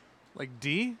Fantasy. Like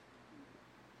D?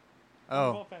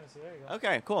 Oh.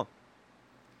 Okay, cool.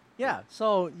 Yeah,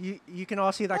 so you can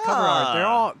all see that cover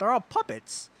art. They're all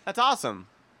puppets. That's awesome.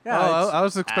 Yeah, oh, it's- I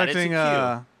was expecting queue.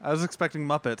 I was expecting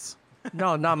Muppets.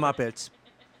 no, not Muppets,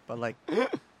 but like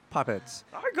puppets.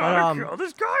 I gotta kill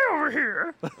this guy over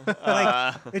here.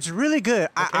 Like, it's really good.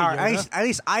 Yoda. At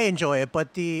least I enjoy it.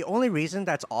 But the only reason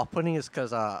that's off-putting is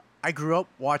because I grew up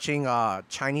watching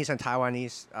Chinese and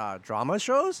Taiwanese drama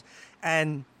shows,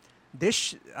 and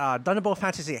this Thunderbolt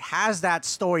Fantasy has that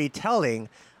storytelling,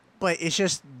 but it's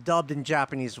just dubbed in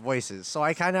Japanese voices. So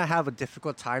I kind of have a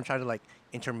difficult time trying to like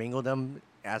intermingle them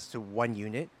as to one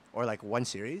unit or like one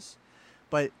series.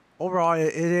 But overall,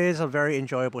 it is a very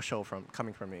enjoyable show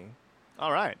coming from me.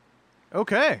 All right.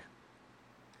 Okay.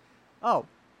 Oh,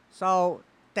 so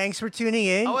thanks for tuning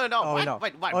in. Oh, no. Oh, What? no.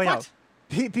 Wait, what? Oh, no.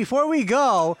 What? Before we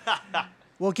go,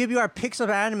 we'll give you our picks of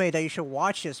anime that you should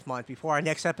watch this month before our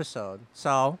next episode.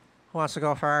 So, who wants to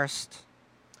go first?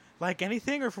 Like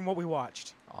anything, or from what we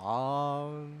watched?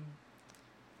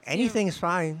 Anything's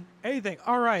fine. Anything.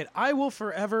 All right. I will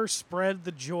forever spread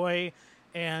the joy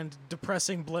and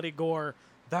depressing bloody gore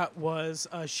that was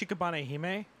Shikabane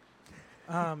Hime.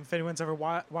 If anyone's ever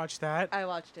watched that. I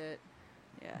watched it.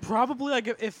 Yeah. Probably, like,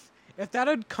 if that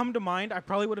had come to mind, I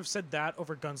probably would have said that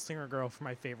over Gunslinger Girl for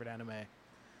my favorite anime.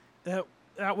 That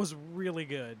was really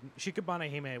good.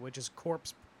 Shikabane Hime, which is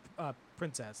Corpse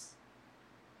Princess.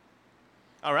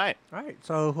 All right. All right.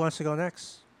 So, who wants to go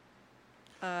next?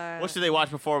 What should they watch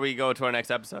before we go to our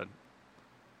next episode?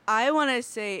 I want to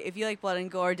say, if you like blood and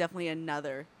gore, definitely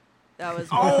Another. That was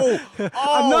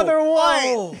Another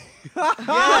one.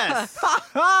 Yes.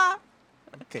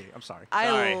 Okay, I'm sorry. I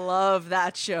Sorry. love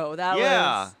that show. That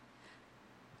Yeah. was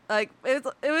like it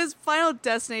was Final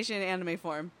Destination in anime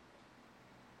form.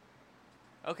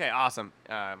 Okay, awesome.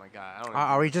 Oh my god. I don't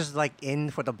Are we just like in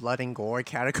for the blood and gore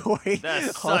category?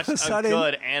 That's All of such a sudden?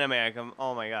 good anime.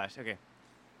 Oh my gosh. Okay.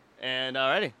 And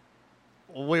alrighty.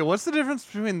 Wait, what's the difference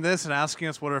between this and asking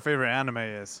us what our favorite anime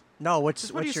is? No,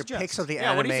 what's what do you your suggest? picks of the Yeah,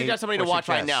 anime? what do you suggest somebody to or watch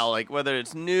right suggest? now? Like whether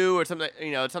it's new or something,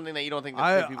 something that you don't think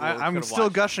that people I'm could've still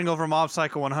watched. gushing over Mob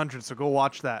Psycho 100, so go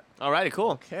watch that. Alrighty,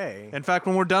 cool. Okay. In fact,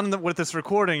 when we're done with this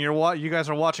recording, you guys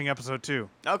are watching episode 2.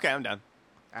 Okay, I'm done.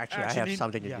 Actually, I Actually, have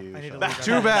something to yeah, do. I need so- to leave.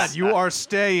 Too bad, you are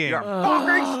staying.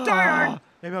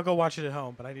 Maybe I'll go watch it at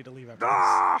home, but I need to leave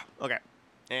after Okay.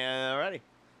 And alrighty.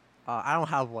 I don't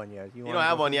have one yet. You don't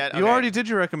have one yet. You Okay. already did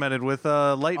your recommended with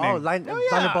Lightning. Oh, yeah.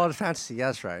 Thunderbolt Fantasy.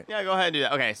 That's right. Yeah, go ahead and do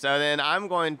that. Okay, so then I'm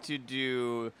going to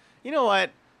do. You know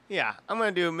what? Yeah, I'm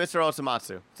going to do Mr.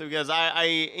 Osamatsu. So because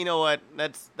you know what?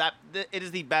 It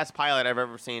is the best pilot I've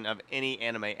ever seen of any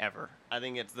anime ever. I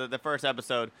think it's the first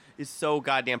episode is so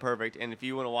goddamn perfect. And if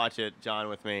you want to watch it, John,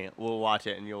 with me, we'll watch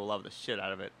it and you'll love the shit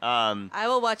out of it. I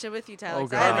will watch it with you, Tyler. Oh,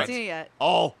 'cause I haven't God. seen it yet.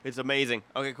 Oh, it's amazing.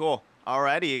 Okay, cool.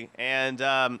 Alrighty, and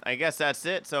I guess that's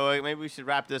it. So maybe we should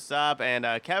wrap this up. And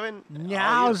Kevin,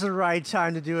 Now's the right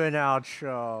time to do an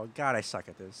outro. God, I suck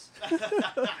at this.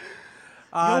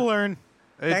 You'll learn.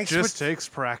 It Thanks just for- takes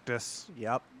practice.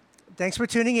 Yep. Thanks for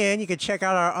tuning in. You can check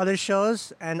out our other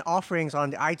shows and offerings on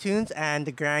the iTunes and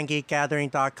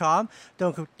thegrandgeekgathering.com.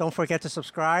 Don't forget to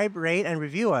subscribe, rate, and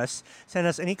review us. Send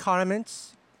us any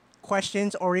comments,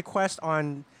 questions, or requests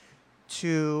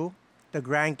to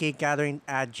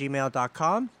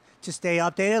thegrandgeekgathering@gmail.com. To stay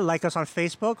updated, like us on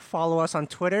Facebook, follow us on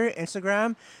Twitter,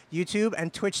 Instagram, YouTube,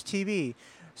 and Twitch TV.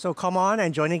 So come on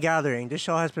and join the gathering. This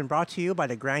show has been brought to you by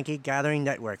the Grand Geek Gathering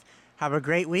Network. Have a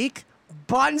great week.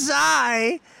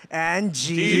 Bonsai and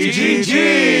GGG.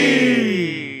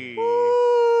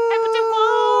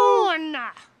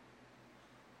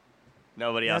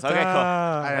 Nobody else. Okay, cool.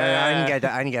 I didn't get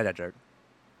that. I didn't get that joke.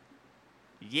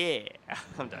 Yeah,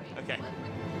 I'm done. Okay.